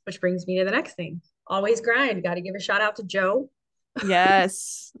 Which brings me to the next thing. Always grind. Got to give a shout out to Joe.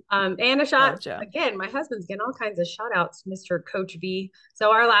 Yes. And a shot Love Joe. again. My husband's getting all kinds of shout outs, Mr. Coach V.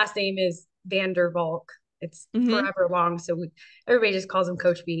 So our last name is Vandervalk. It's Mm-hmm. forever long, so everybody just calls him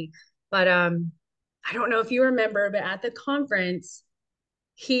Coach V. But I don't know if you remember, but at the conference,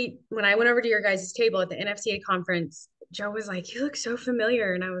 when I went over to your guys' table at the NFCA conference, Joe was like, "You look so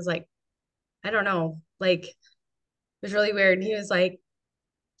familiar," and I was like, "I don't know." Like it was really weird. And he was like,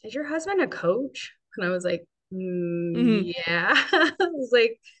 "Is your husband a coach?" And I was like, Mm-hmm. "Yeah." I was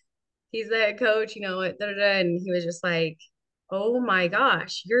like, he's the head coach, da, da, da. And he was just like, oh my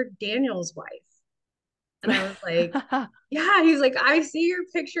gosh, you're Daniel's wife. And I was like, yeah. He's like, I see your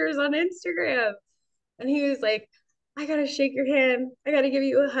pictures on Instagram. And he was like, I gotta shake your hand. I gotta give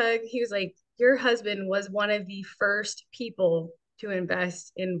you a hug. He was like, your husband was one of the first people to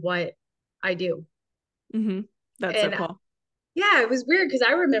invest in what I do. Mm-hmm. That's so And cool. yeah, it was weird because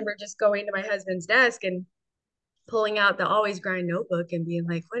I remember just going to my husband's desk and pulling out the always grind notebook and being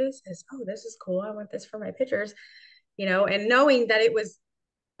like, what is this? Oh, this is cool. I want this for my pictures, and knowing that I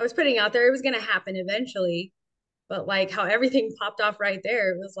was putting out there, it was going to happen eventually, but like how everything popped off right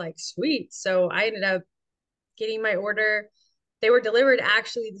there, it was like, sweet. So I ended up getting my order. They were delivered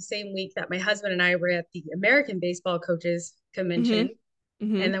actually the same week that my husband and I were at the American Baseball Coaches Mm-hmm. Convention.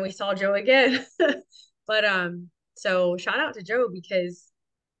 And Mm-hmm. then we saw Joe again. But so shout out to Joe because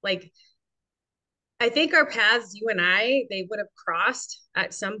like I think our paths, you and I, they would have crossed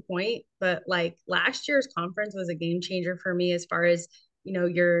at some point. But like last year's conference was a game changer for me as far as,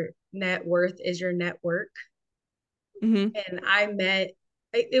 your net worth is your network. Mm-hmm. And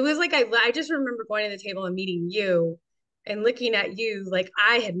it was like, I just remember going to the table and meeting you and looking at you like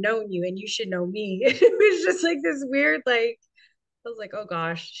I had known you and you should know me. It was just like this weird, like, I was like, oh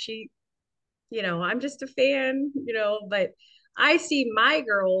gosh, I'm just a fan, but I see my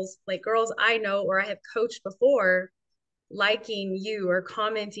girls, like girls I know or I have coached before, liking you or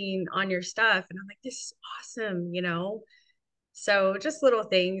commenting on your stuff. And I'm like, this is awesome. So just little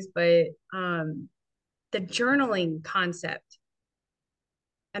things, but the journaling concept,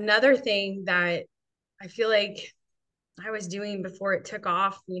 another thing that I feel like I was doing before it took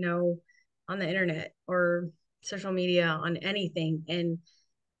off, on the internet or social media on anything. And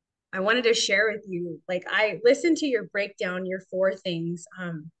I wanted to share with you, like I listened to your breakdown, your four things.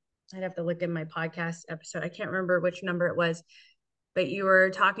 I'd have to look in my podcast episode. I can't remember which number it was, but you were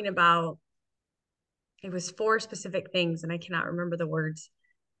talking about it was four specific things and I cannot remember the words.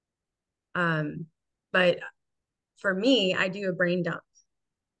 But for me, I do a brain dump,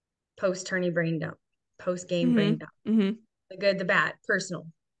 post tourney brain dump, post game brain Mm-hmm. dump, Mm-hmm. the good, the bad, personal,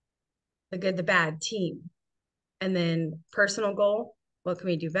 the good, the bad, team, and then personal goal. What can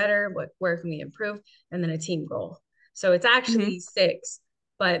we do better? Where can we improve? And then a team goal. So it's Mm-hmm. actually six,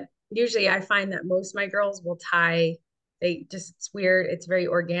 but usually I find that most of my girls will it's weird. It's very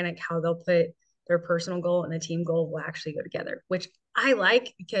organic how they'll put their personal goal and the team goal will actually go together, which I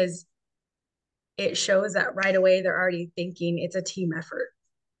like because it shows that right away they're already thinking it's a team effort.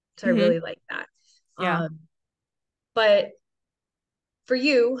 So I Mm-hmm. really like that. Yeah. But for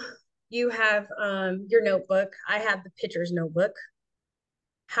you, you have your notebook. I have the pitcher's notebook.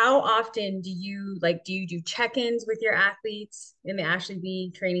 How often do you do check-ins with your athletes in the Ashley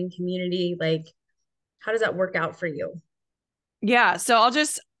B training community? Like, how does that work out for you? Yeah. So I'll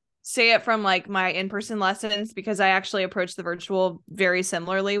just say it from like my in-person lessons because I actually approach the virtual very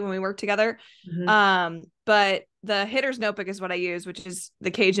similarly when we work together. Mm-hmm. But the hitter's notebook is what I use, which is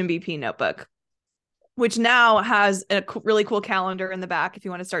the Cage and BP notebook, which now has a really cool calendar in the back if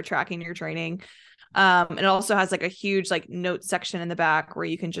you want to start tracking your training. And it also has like a huge like note section in the back where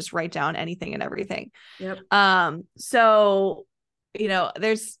you can just write down anything and everything. Yep. So,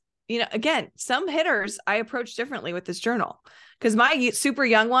 there's, again, some hitters I approach differently with this journal, because my super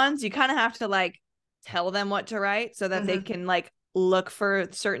young ones, you kind of have to like tell them what to write so that they can like look for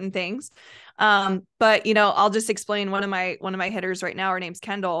certain things. But I'll just explain one of my hitters right now. Her name's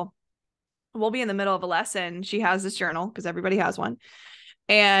Kendall. We'll be in the middle of a lesson. She has this journal because everybody has one.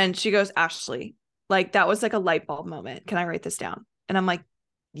 And she goes, Ashley, like that was like a light bulb moment. Can I write this down? And I'm like,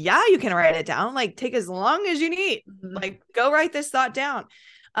 yeah, you can write it down. Like take as long as you need. Like go write this thought down.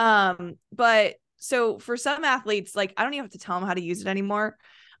 But so for some athletes, like I don't even have to tell them how to use it anymore.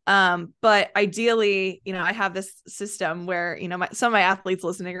 But ideally, I have this system where, some of my athletes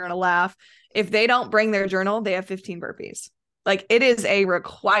listening are going to laugh. If they don't bring their journal, they have 15 burpees. Like it is a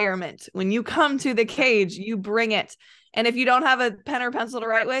requirement. When you come to the cage, you bring it. And if you don't have a pen or pencil to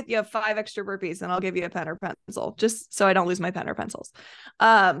write with, you have 5 extra burpees and I'll give you a pen or pencil just so I don't lose my pen or pencils.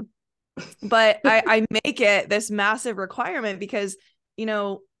 But I make it this massive requirement because,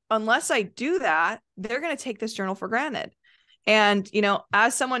 unless I do that, they're going to take this journal for granted. And,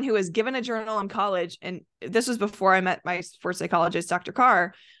 as someone who was given a journal in college, and this was before I met my sports psychologist, Dr.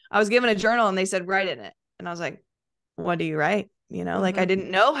 Carr, I was given a journal and they said, write in it. And I was like, what do you write? Like I didn't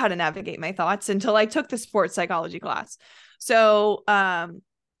know how to navigate my thoughts until I took the sports psychology class. So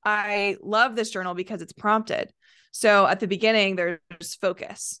I love this journal because it's prompted. So at the beginning, there's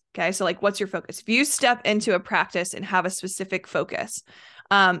focus. Okay. So like, what's your focus? If you step into a practice and have a specific focus,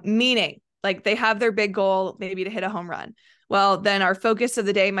 meaning like they have their big goal, maybe to hit a home run. Well, then our focus of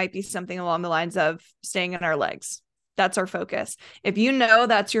the day might be something along the lines of staying in our legs. That's our focus. If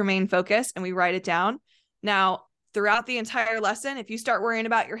that's your main focus and we write it down. Now, throughout the entire lesson, if you start worrying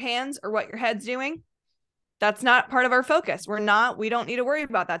about your hands or what your head's doing, that's not part of our focus. We don't need to worry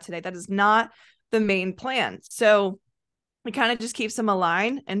about that today. That is not the main plan. So it kind of just keeps them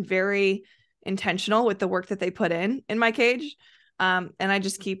aligned and very intentional with the work that they put in my cage. And I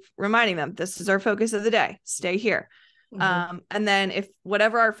just keep reminding them, this is our focus of the day. Stay here. And then if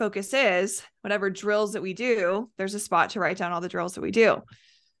whatever our focus is, whatever drills that we do, there's a spot to write down all the drills that we do.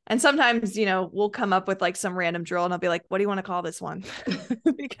 And sometimes, we'll come up with like some random drill and I'll be like, what do you want to call this one?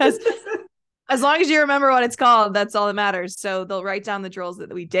 Because as long as you remember what it's called, that's all that matters. So they'll write down the drills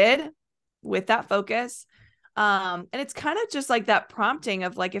that we did with that focus. And it's kind of just like that prompting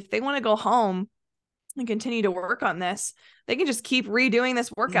of like, if they want to go home and continue to work on this, they can just keep redoing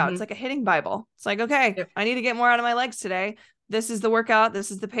this workout. It's like a hitting Bible. It's like, okay, I need to get more out of my legs today. This is the workout.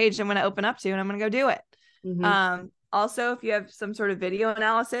 This is the page I'm going to open up to, and I'm going to go do it. Also, if you have some sort of video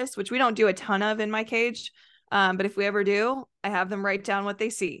analysis, which we don't do a ton of in my cage, but if we ever do, I have them write down what they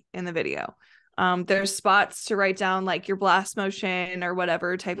see in the video. There's spots to write down like your blast motion or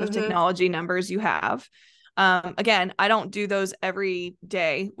whatever type of technology numbers you have. Again, I don't do those every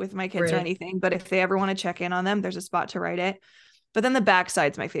day with my kids or anything, but if they ever want to check in on them, there's a spot to write it. But then the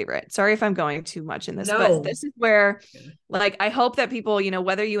backside's my favorite. Sorry if I'm going too much in this, but this is where like, I hope that people,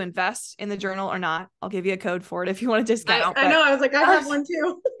 whether you invest in the journal or not, I'll give you a code for it if you want to discount. I know. I was like, I have one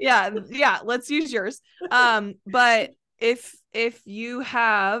too. Yeah. Let's use yours. But if you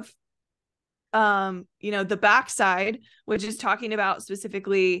have, the backside, which is talking about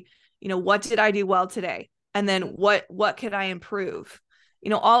specifically, what did I do well today? And then what could I improve?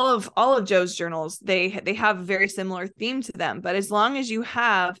 All of Joe's journals, they have a very similar theme to them, but as long as you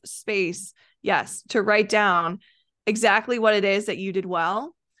have space, yes, to write down exactly what it is that you did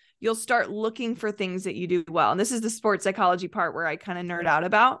well, you'll start looking for things that you do well. And this is the sports psychology part where I kind of nerd out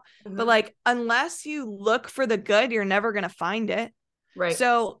about, but like, unless you look for the good, you're never going to find it. Right.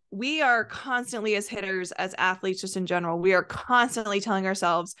 So we are constantly, as hitters, as athletes, just in general, we are constantly telling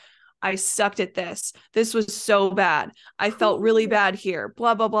ourselves, I sucked at this. This was so bad. I felt really bad here,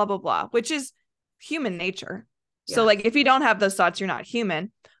 blah, blah, blah, blah, blah, which is human nature. Yeah. So like, if you don't have those thoughts, you're not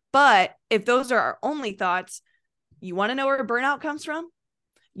human. But if those are our only thoughts, you want to know where burnout comes from?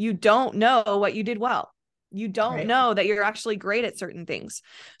 You don't know what you did well. You don't know that you're actually great at certain things.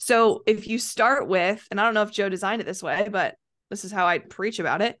 So if you start with, and I don't know if Joe designed it this way, but this is how I preach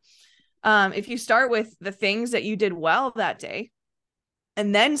about it. If you start with the things that you did well that day,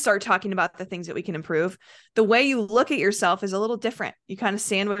 and then start talking about the things that we can improve, the way you look at yourself is a little different. You kind of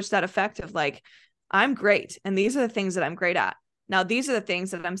sandwich that effect of like, I'm great. And these are the things that I'm great at. Now, these are the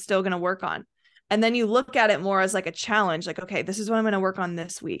things that I'm still going to work on. And then you look at it more as like a challenge, like, okay, this is what I'm going to work on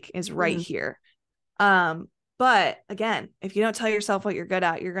this week is right here. But again, if you don't tell yourself what you're good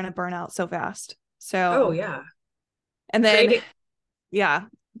at, you're going to burn out so fast. So, and then,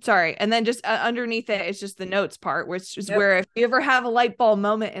 sorry. And then just underneath it is just the notes part, which is where if you ever have a light bulb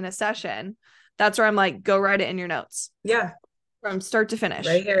moment in a session, That's where I'm like, go write it in your notes. Yeah. From start to finish.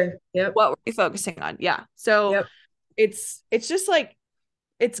 Right here. Yep. What were you focusing on? Yeah. So Yep. it's just like,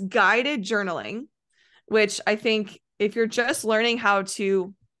 it's guided journaling, which I think if you're just learning how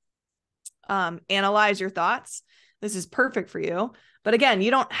to analyze your thoughts, this is perfect for you. But again, you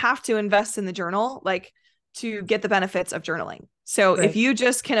don't have to invest in the journal like to get the benefits of journaling. So Right. if you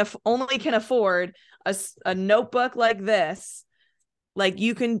just only can afford a notebook like this, like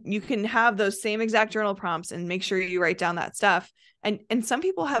you can have those same exact journal prompts and make sure you write down that stuff. And some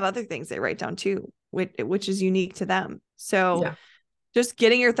people have other things they write down too, which is unique to them. So Yeah. just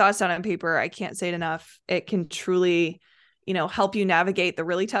getting your thoughts down on paper, I can't say it enough. It can truly, help you navigate the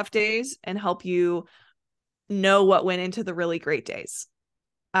really tough days and help you know what went into the really great days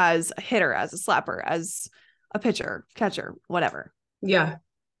as a hitter, as a slapper, as a pitcher, catcher, whatever. Yeah.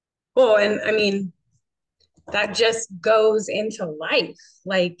 Well, and I mean, that just goes into life.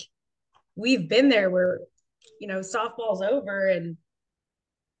 Like we've been there where, softball's over and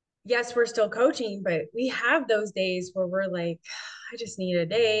yes, we're still coaching, but we have those days where we're like, I just need a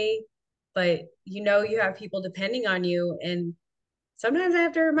day. But you have people depending on you. And sometimes I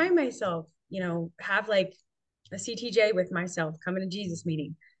have to remind myself, have like a CTJ with myself, coming to Jesus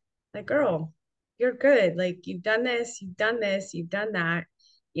meeting. Like, girl, you're good. Like you've done this, you've done this, you've done that,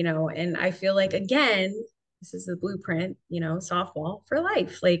 and I feel like again, this is the blueprint, softball for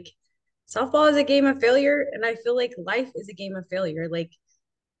life. Like softball is a game of failure. And I feel like life is a game of failure. Like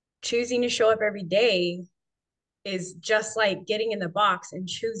choosing to show up every day is just like getting in the box and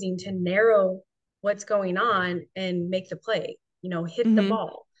choosing to narrow what's going on and make the play, hit the Mm-hmm.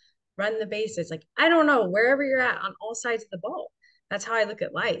 ball, run the bases. Like, I don't know, wherever you're at on all sides of the ball. That's how I look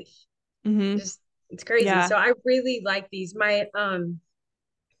at life. Mm-hmm. Just it's crazy. Yeah. So I really like these. My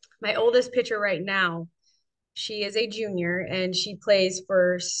oldest pitcher right now, she is a junior and she plays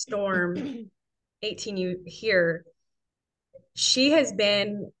for Storm 18U here. She has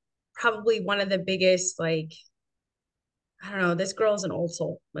been probably one of the biggest, like, I don't know, this girl's an old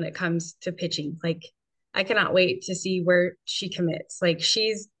soul when it comes to pitching. Like, I cannot wait to see where she commits. Like,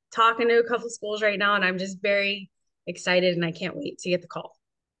 she's talking to a couple schools right now, and I'm just very excited and I can't wait to get the call.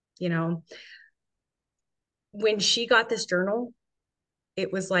 You know, when she got this journal,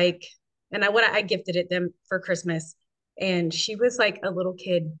 it was like, and I gifted it them for Christmas, and she was like a little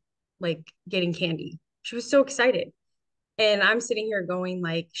kid, like getting candy. She was so excited. And I'm sitting here going,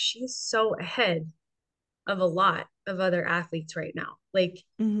 like, she's so ahead of a lot of other athletes right now. Like,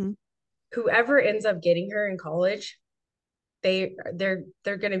 Mm-hmm. whoever ends up getting her in college, they're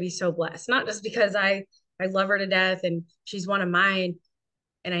going to be so blessed. Not just because I love her to death and she's one of mine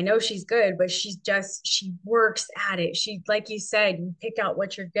and I know she's good, but she works at it. She, like you said, you pick out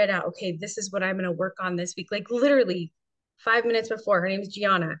what you're good at. Okay, this is what I'm going to work on this week. Like literally 5 minutes before, her name is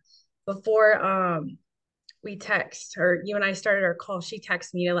Gianna. Before we text, or you and I started our call, she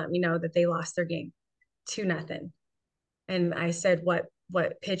texted me to let me know that they lost their game 2-0. And I said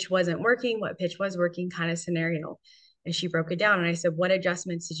what pitch wasn't working, what pitch was working, kind of scenario. And she broke it down. And I said, what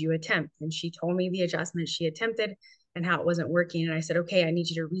adjustments did you attempt? And she told me the adjustments she attempted and how it wasn't working. And I said, okay, I need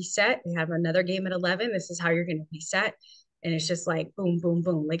you to reset. We have another game at 11. This is how you're going to reset. And it's just like boom, boom,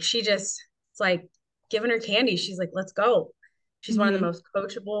 boom. Like it's like giving her candy. She's like, let's go. She's one of the Mm-hmm. most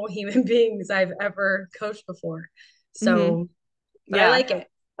coachable human beings I've ever coached before. Mm-hmm. So, but I Yeah. like it.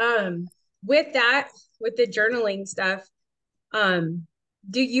 With that, with the journaling stuff,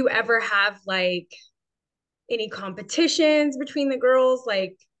 do you ever have like any competitions between the girls,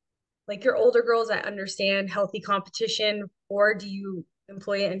 like your older girls that understand healthy competition, or do you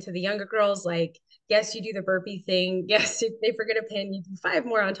employ it into the younger girls? Like, yes, you do the burpee thing. Yes, if they forget a pin, you do 5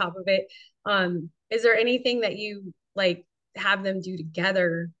 more on top of it. Is there anything that you like have them do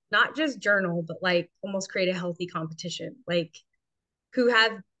together, not just journal, but like almost create a healthy competition? Like, who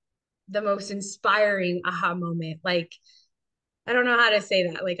had the most inspiring aha moment? Like, I don't know how to say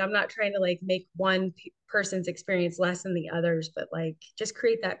that. Like, I'm not trying to like make one person's experience less than the others, but like just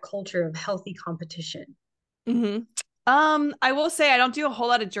create that culture of healthy competition. Mm-hmm. I will say I don't do a whole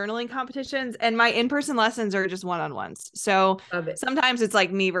lot of journaling competitions, and my in-person lessons are just one-on-ones. So Love it. sometimes it's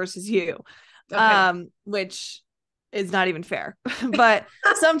like me versus you, Okay. which is not even fair. But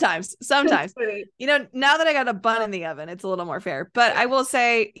sometimes, That's funny. now that I got a bun in the oven, it's a little more fair. But I will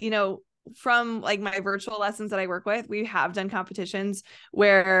say, from like my virtual lessons that I work with, we have done competitions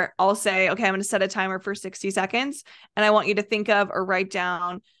where I'll say, okay, I'm going to set a timer for 60 seconds, and I want you to think of or write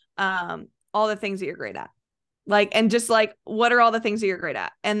down all the things that you're great at. Like, and just like, what are all the things that you're great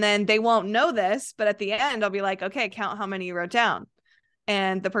at? And then they won't know this, but at the end, I'll be like, okay, count how many you wrote down.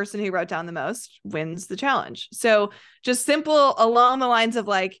 And the person who wrote down the most wins the challenge. So just simple along the lines of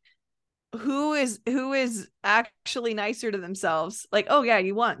like, who is actually nicer to themselves. Like, oh yeah,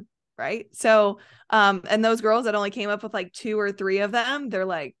 you won. Right. So, and those girls that only came up with like 2 or 3 of them, they're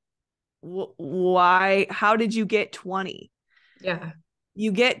like, why, how did you get 20? Yeah.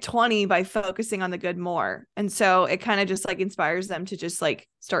 You get 20 by focusing on the good more. And so it kind of just like inspires them to just like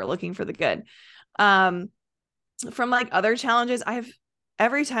start looking for the good. Um, from like other challenges,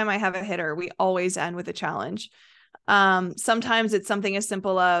 every time I have a hitter, we always end with a challenge. Sometimes it's something as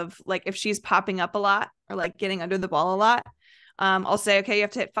simple of like, if she's popping up a lot or like getting under the ball a lot, I'll say, okay, you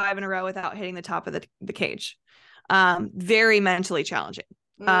have to hit 5 in a row without hitting the top of the cage. Very mentally challenging.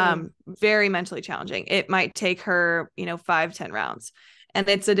 Very mentally challenging. It might take her, 5-10 rounds. And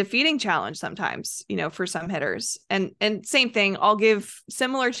it's a defeating challenge sometimes, for some hitters. And same thing, I'll give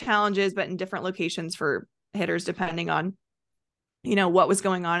similar challenges, but in different locations for hitters, depending on, what was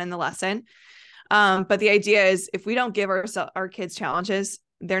going on in the lesson. But the idea is if we don't give our kids challenges,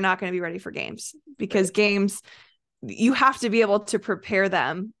 they're not going to be ready for games, because Right. games, you have to be able to prepare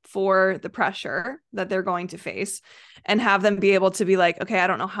them for the pressure that they're going to face and have them be able to be like, okay, I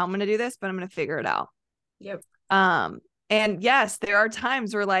don't know how I'm going to do this, but I'm going to figure it out. Yep. And yes, there are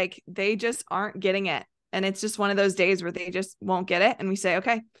times where like they just aren't getting it. And it's just one of those days where they just won't get it. And we say,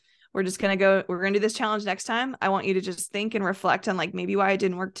 okay, we're going to do this challenge next time. I want you to just think and reflect on like maybe why it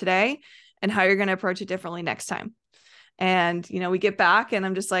didn't work today and how you're going to approach it differently next time. And, we get back and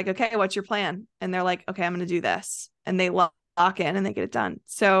I'm just like, okay, what's your plan? And they're like, okay, I'm going to do this. And they lock in and they get it done.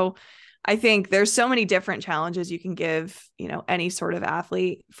 So I think there's so many different challenges you can give, any sort of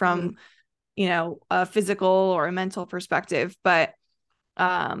athlete from, a physical or a mental perspective. But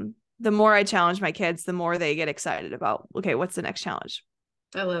the more I challenge my kids, the more they get excited about, okay, what's the next challenge?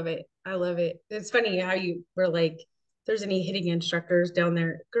 I love it. I love it. It's funny how you were like, there's any hitting instructors down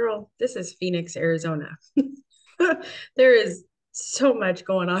there. Girl, this is Phoenix, Arizona. There is so much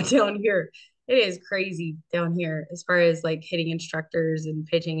going on down here. It is crazy down here as far as like hitting instructors and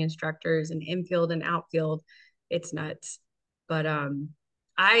pitching instructors and infield and outfield. It's nuts. But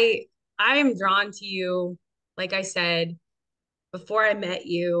I I am drawn to you, like I said, before I met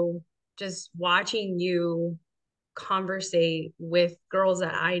you, just watching you conversate with girls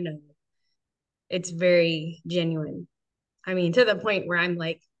that I know. It's very genuine. I mean, to the point where I'm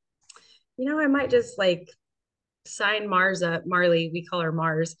like, I might just like sign Mars up, Marley, we call her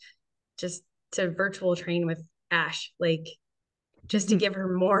Mars, just to virtual train with Ash, like just to give her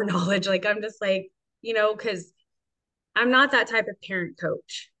more knowledge. Like I'm just like, because I'm not that type of parent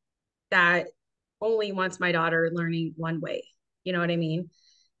coach that only wants my daughter learning one way. You know what I mean?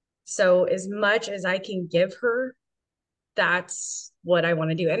 So as much as I can give her, that's what I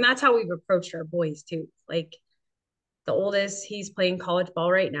want to do. And that's how we've approached our boys too. Like the oldest, he's playing college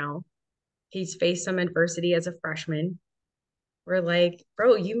ball right now. He's faced some adversity as a freshman. We're like,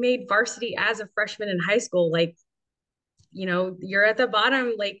 bro, you made varsity as a freshman in high school. Like, you're at the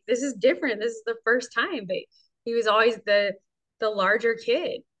bottom. Like, this is different. This is the first time. But he was always the larger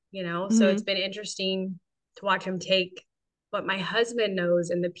kid, So it's Mm-hmm. been interesting to watch him take what my husband knows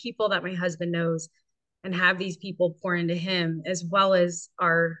and the people that my husband knows and have these people pour into him, as well as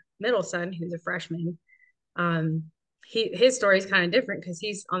our middle son, who's a freshman. Um, his story is kind of different because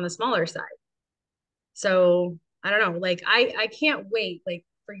he's on the smaller side. So I don't know, like I can't wait like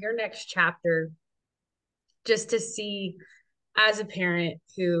for your next chapter just to see as a parent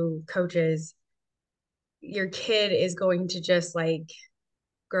who coaches, your kid is going to just like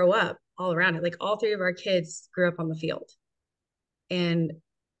grow up all around it. Like all 3 of our kids grew up on the field. And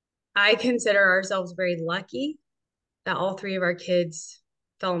I consider ourselves very lucky that all 3 of our kids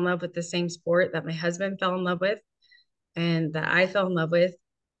fell in love with the same sport that my husband fell in love with and that I fell in love with.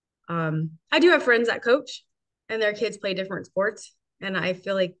 I do have friends that coach and their kids play different sports. And I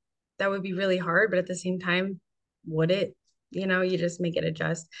feel like that would be really hard, but at the same time, would it? You just make it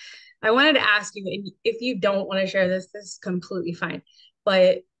adjust. I wanted to ask you, and if you don't want to share this is completely fine.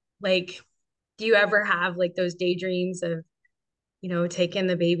 But like, do you ever have like those daydreams of, taking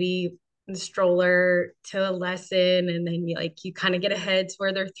the baby in the stroller to a lesson and then you kind of get ahead to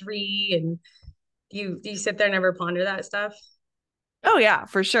where they're 3 and do you sit there and ever ponder that stuff? Oh yeah,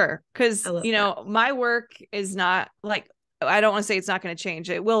 for sure. I Cause, love that. my work is not like, I don't want to say it's not going to change.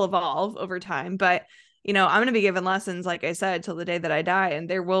 It will evolve over time, but I'm going to be giving lessons, like I said, till the day that I die, and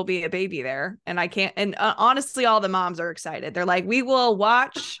there will be a baby there. And I can't, and honestly, all the moms are excited. They're like, we will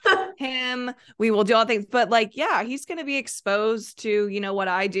watch him. We will do all things, but like, yeah, he's going to be exposed to, what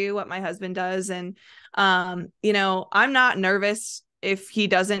I do, what my husband does. And, I'm not nervous if he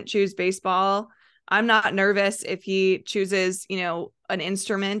doesn't choose baseball. I'm not nervous if he chooses, an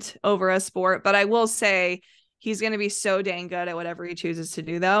instrument over a sport, but I will say He's going to be so dang good at whatever he chooses to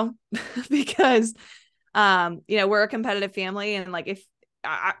do though, because, we're a competitive family. And like, if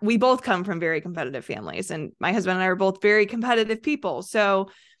we both come from very competitive families, and my husband and I are both very competitive people.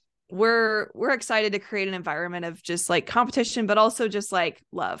 So we're excited to create an environment of just like competition, but also just like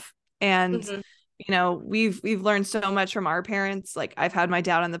love. And, Mm-hmm. We've learned so much from our parents. Like I've had my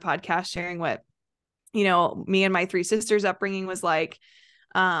dad on the podcast sharing what, me and my three sisters upbringing was like.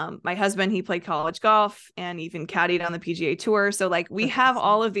 My husband, he played college golf and even caddied on the PGA Tour. So like we That's have awesome.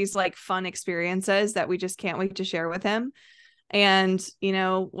 all of these like fun experiences that we just can't wait to share with him. And,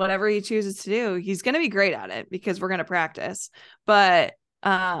 whatever he chooses to do, he's going to be great at it because we're going to practice. But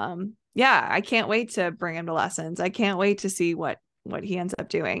yeah, I can't wait to bring him to lessons. I can't wait to see what he ends up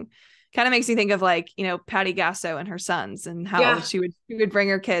doing. Kind of makes me think of like, Patty Gasso and her sons, and how Yeah. she would bring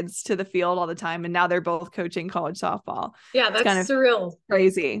her kids to the field all the time. And now they're both coaching college softball. Yeah. It's kind That's of surreal.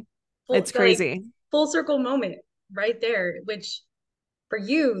 crazy. It's Like crazy. full circle moment right there, which for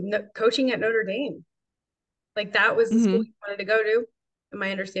you, coaching at Notre Dame, like that was the school Mm-hmm. you wanted to go to. Am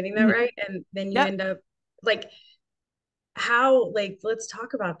I understanding that Mm-hmm. right? And then you Yep. end up like how, like, let's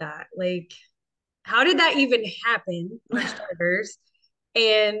talk about that. Like, how did that even happen for starters?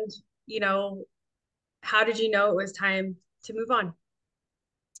 And, you know, how did you know it was time to move on,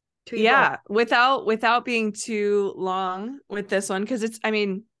 to evolve? Yeah. Without being too long with this one, because I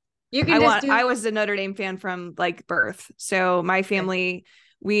mean, You can just I do, was a Notre Dame fan from like birth. So my okay. family,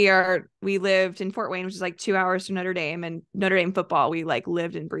 we lived in Fort Wayne, which is like 2 hours from Notre Dame, and Notre Dame football, we like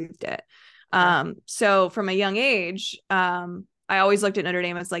lived and breathed it. Okay. So from a young age, I always looked at Notre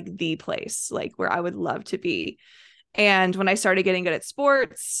Dame as like the place, like where I would love to be. And when I started getting good at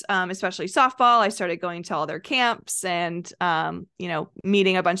sports, especially softball, I started going to all their camps and,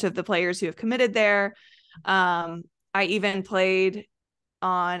 meeting a bunch of the players who have committed there. I even played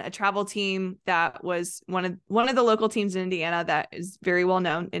on a travel team that was one of the local teams in Indiana that is very well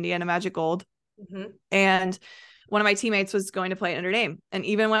known, Indiana Magic Gold. Mm-hmm. And one of my teammates was going to play at Notre Dame. And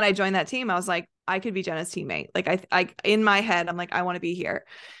even when I joined that team, I was like, I could be Jenna's teammate. Like I in my head, I'm like, I want to be here.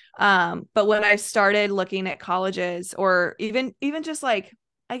 But when I started looking at colleges, or even just like,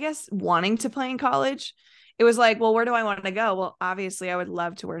 I guess wanting to play in college, it was like, well, where do I want to go? Well, obviously I would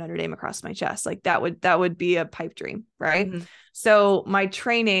love to wear Notre Dame across my chest. Like that would be a pipe dream. Right. Mm-hmm. So my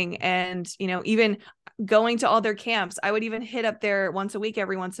training and, even going to all their camps, I would even hit up there once a week,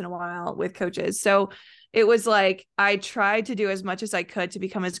 every once in a while with coaches. So it was like, I tried to do as much as I could to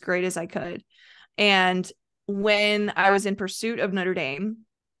become as great as I could. And when I was in pursuit of Notre Dame,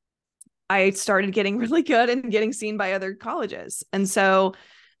 I started getting really good and getting seen by other colleges. And so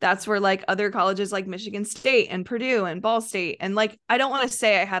that's where like other colleges like Michigan State and Purdue and Ball State, and like, I don't want to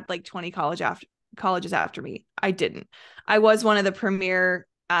say I had like 20 colleges after me. I didn't. I was one of the premier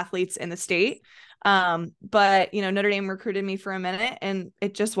athletes in the state. But Notre Dame recruited me for a minute and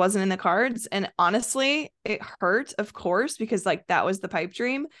it just wasn't in the cards. And honestly, it hurt, of course, because like that was the pipe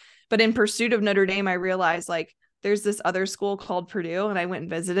dream. But in pursuit of Notre Dame, I realized like there's this other school called Purdue, and I went and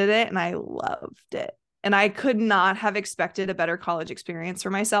visited it and I loved it. And I could not have expected a better college experience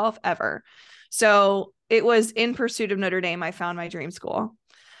for myself ever. So it was in pursuit of Notre Dame, I found my dream school.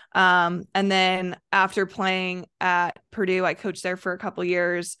 And then after playing at Purdue, I coached there for a couple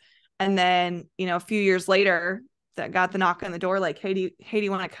years. And then, a few years later, that got the knock on the door, like, hey, do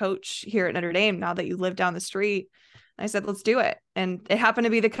you want to coach here at Notre Dame now that you live down the street? And I said, let's do it. And it happened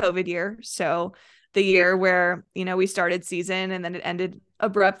to be the COVID year. So the year where, we started season and then it ended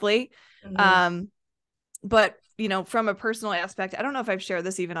abruptly. Mm-hmm. But, from a personal aspect, I don't know if I've shared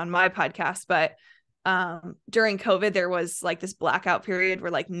this even on my podcast, but during COVID, there was like this blackout period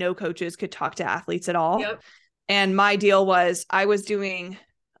where like no coaches could talk to athletes at all. Yep. And my deal was I was doing,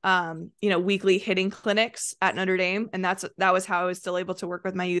 weekly hitting clinics at Notre Dame. And that was how I was still able to work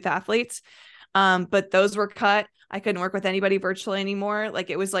with my youth athletes. But those were cut. I couldn't work with anybody virtually anymore. Like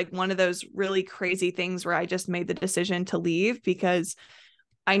it was like one of those really crazy things where I just made the decision to leave because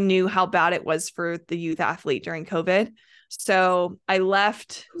I knew how bad it was for the youth athlete during COVID. So I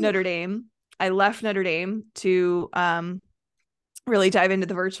left Notre Dame. I left Notre Dame to really dive into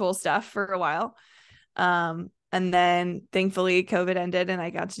the virtual stuff for a while. And then thankfully COVID ended and I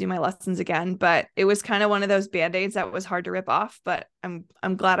got to do my lessons again, but it was kind of one of those band-aids that was hard to rip off, but I'm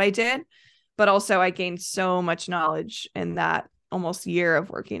glad I did. But also I gained so much knowledge in that almost year of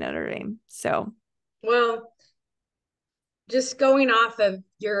working at Notre Dame. So, Well, just going off of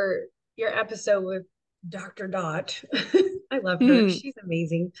your episode with Dr. Dot, I love her. hmm, She's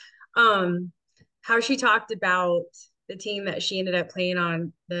amazing. Um, how she talked about the team that she ended up playing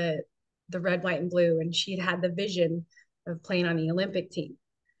on, the red, white, and blue, and she had the vision of playing on the Olympic team.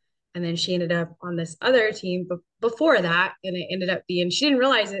 And then she ended up on this other team before that. And it ended up being, she didn't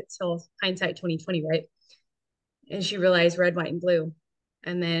realize it till hindsight 2020, right? And she realized red, white, and blue.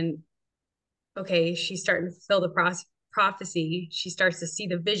 And then, okay, she's starting to fulfill the prophecy. She starts to see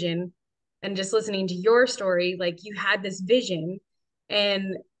the vision. And just listening to your story, like you had this vision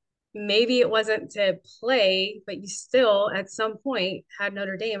and maybe it wasn't to play, but you still at some point had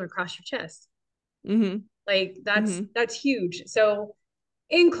Notre Dame across your chest. Mm-hmm. Like Mm-hmm. that's huge. So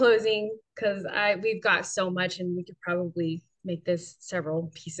in closing, because I we've got so much and we could probably make this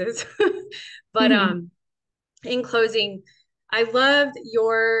several pieces. But Mm-hmm. in closing, I loved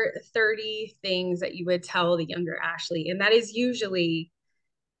your 30 things that you would tell the younger Ashley. And that is usually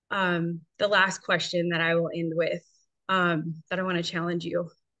the last question that I will end with, that I want to challenge you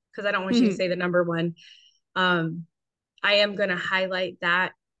because I don't want you to Mm-hmm. say the number one. Um, I am going to highlight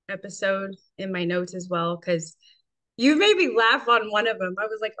that episode in my notes as well because you made me laugh on one of them. I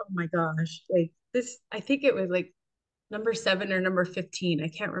was like, oh my gosh, like this, I think it was like number 7 or number 15. I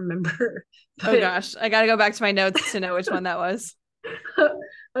can't remember, Oh but gosh, I gotta go back to my notes to know which one that was. I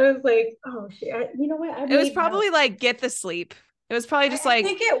was like, oh shit, you know what? I It was made notes. probably like get the sleep. It was probably just I like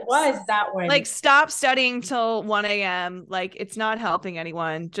think it was that one. stop studying till 1 a.m. Like it's not helping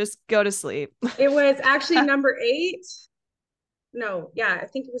anyone. Just go to sleep. It was actually number 8. No, yeah, I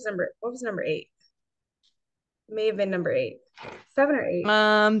think it was what was number 8? It may have been number 8, 7 or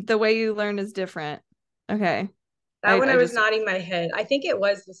 8. The way you learn is different. Okay. That one I I was just nodding my head. I think it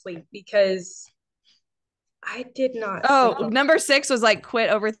was the sleep because I did not sleep Oh, well. number 6 was like quit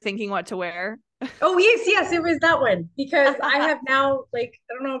overthinking what to wear. Oh, yes, yes, it was that one because I have now, like,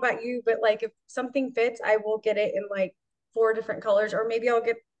 I don't know about you, but like if something fits, I will get it in like 4 different colors, or maybe I'll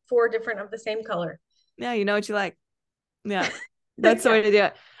get 4 different of the same color. Yeah, you know what you like. Yeah. That's the Yeah. way to do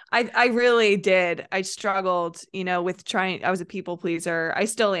it. I really did. I struggled, with trying. I was a people pleaser. I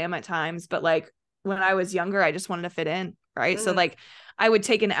still am at times, but like when I was younger, I just wanted to fit in, right? So Mhm. like I would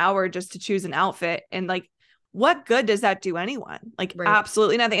take an hour just to choose an outfit, and like what good does that do anyone? Like Right.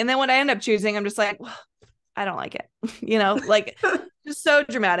 absolutely nothing. And then when I end up choosing, I'm just like, well, I don't like it. Like just so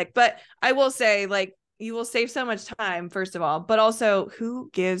dramatic. But I will say, like, you will save so much time, first of all, but also who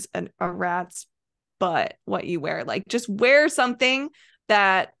gives a rat's butt what you wear? Like just wear something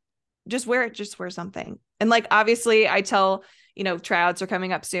that just wear something. And like obviously I tell, tryouts are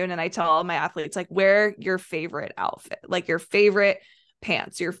coming up soon, and I tell all my athletes, like, wear your favorite outfit, like your favorite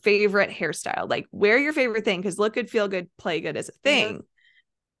pants, your favorite hairstyle, like wear your favorite thing, because look good, feel good, play good is a Mhm. thing.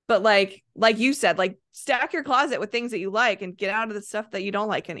 But like you said, like stack your closet with things that you like and get out of the stuff that you don't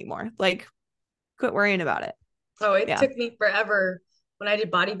like anymore. Like quit worrying about it. Oh, it Yeah. took me forever when I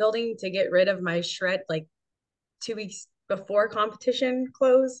did bodybuilding to get rid of my shred like 2 weeks before competition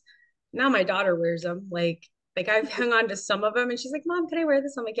clothes. Now my daughter wears them. Like I've hung on to some of them and she's like, Mom, can I wear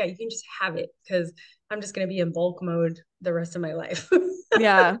this? I'm like, yeah, you can just have it because I'm just gonna be in bulk mode the rest of my life.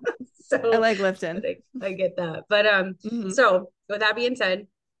 Yeah. I So like lifting. I get that. But Mm-hmm. so with that being said,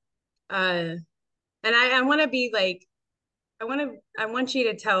 uh and I want to be like I want you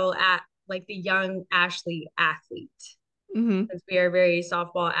to tell at like the young Ashley athlete, Mm-hmm. because we are very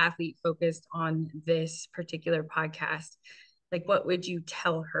softball athlete focused on this particular podcast. Like, what would you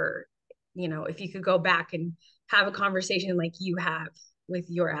tell her, if you could go back and have a conversation like you have with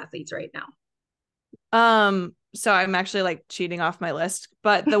your athletes right now? So I'm actually like cheating off my list,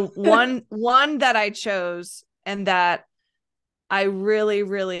 but the one that I chose and that I really,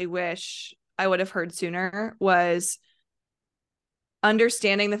 really wish I would have heard sooner was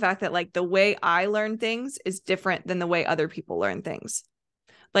understanding the fact that like the way I learn things is different than the way other people learn things.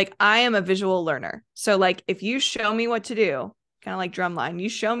 Like I am a visual learner. So like if you show me what to do, kind of like drumline, you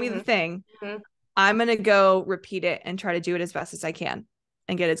show me the Mm-hmm. thing, Mm-hmm. I'm going to go repeat it and try to do it as best as I can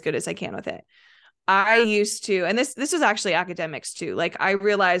and get as good as I can with it. I used to, and this was actually academics too. Like I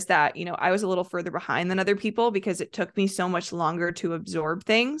realized that, I was a little further behind than other people because it took me so much longer to absorb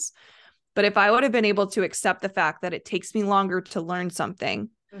things. But if I would have been able to accept the fact that it takes me longer to learn something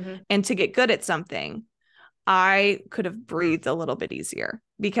Mm-hmm. and to get good at something, I could have breathed a little bit easier,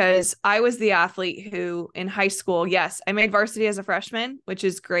 because I was the athlete who in high school, yes, I made varsity as a freshman, which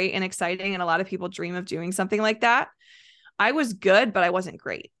is great and exciting. And a lot of people dream of doing something like that. I was good, but I wasn't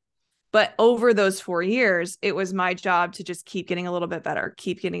great. But over those 4 years, it was my job to just keep getting a little bit better,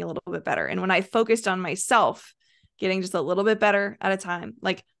 keep getting a little bit better. And when I focused on myself, getting just a little bit better at a time,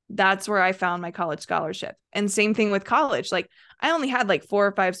 like that's where I found my college scholarship. And same thing with college. Like I only had like 4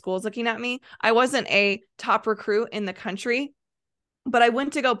 or 5 schools looking at me. I wasn't a top recruit in the country, but I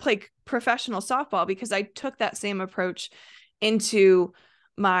went to go play professional softball because I took that same approach into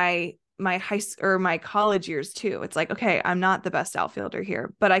my my or my college years too. It's like, okay, I'm not the best outfielder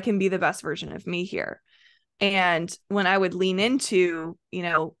here, but I can be the best version of me here. And when I would lean into,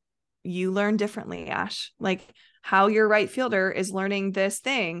 you learn differently, Ash, like how your right fielder is learning this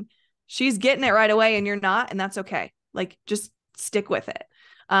thing. She's getting it right away and you're not, and that's okay. Like, just stick with it.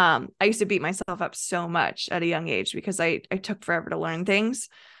 I used to beat myself up so much at a young age because I took forever to learn things.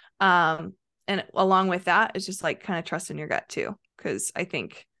 And along with that, it's just like kind of trust in your gut too. Cause I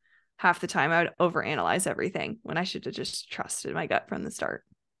think half the time I would overanalyze everything when I should have just trusted my gut from the start.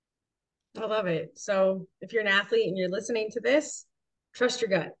 I love it. So if you're an athlete and you're listening to this, trust your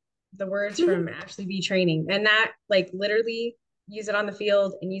gut. The words from Ashley B training, and that like literally use it on the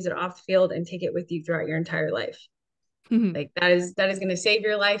field and use it off the field and take it with you throughout your entire life. Like that is going to save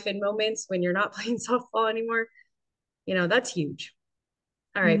your life in moments when you're not playing softball anymore. That's huge.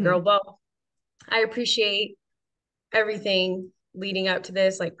 All right, girl. Well, I appreciate everything leading up to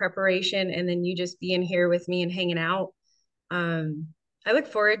this, like preparation, and then you just being here with me and hanging out. I look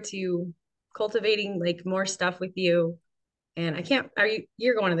forward to cultivating like more stuff with you. And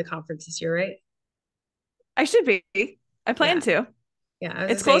you're going to the conference this year, right? I should be. I plan Yeah. to. Yeah.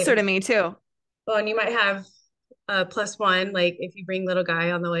 It's closer to me too. Well, and you might have +1, like if you bring little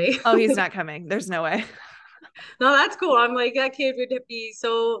guy on the way. Oh, he's not coming. There's no way. No, that's cool. I'm like, that kid would be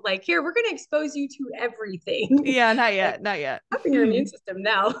so like, here, we're going to expose you to everything. Yeah, not yet. Like, Not yet. having your immune system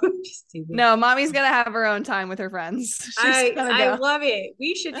now. Just teasing. No, mommy's going to have her own time with her friends. She's going to I go. love it.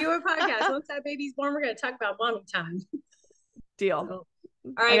 We should do a podcast. Once that baby's born, we're going to talk about mommy time. Deal. So,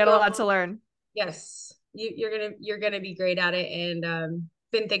 all right, I got girl. a lot to learn. Yes. You're gonna be great at it. And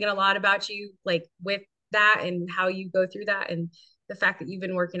been thinking a lot about you, like with that and how you go through that, and the fact that you've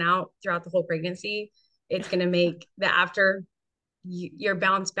been working out throughout the whole pregnancy. It's gonna make the after your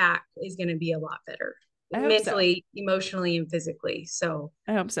bounce back is gonna be a lot better, mentally, emotionally, and physically. So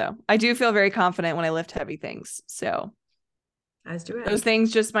I hope so. I do feel very confident when I lift heavy things. So as do I. Those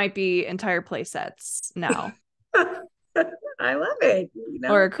things just might be entire play sets now. I love it.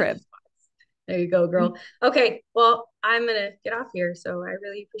 Or a crib. There you go, girl. Okay. Well, I'm going to get off here. So I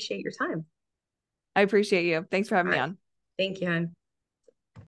really appreciate your time. I appreciate you. Thanks for having me on. Thank you, hon.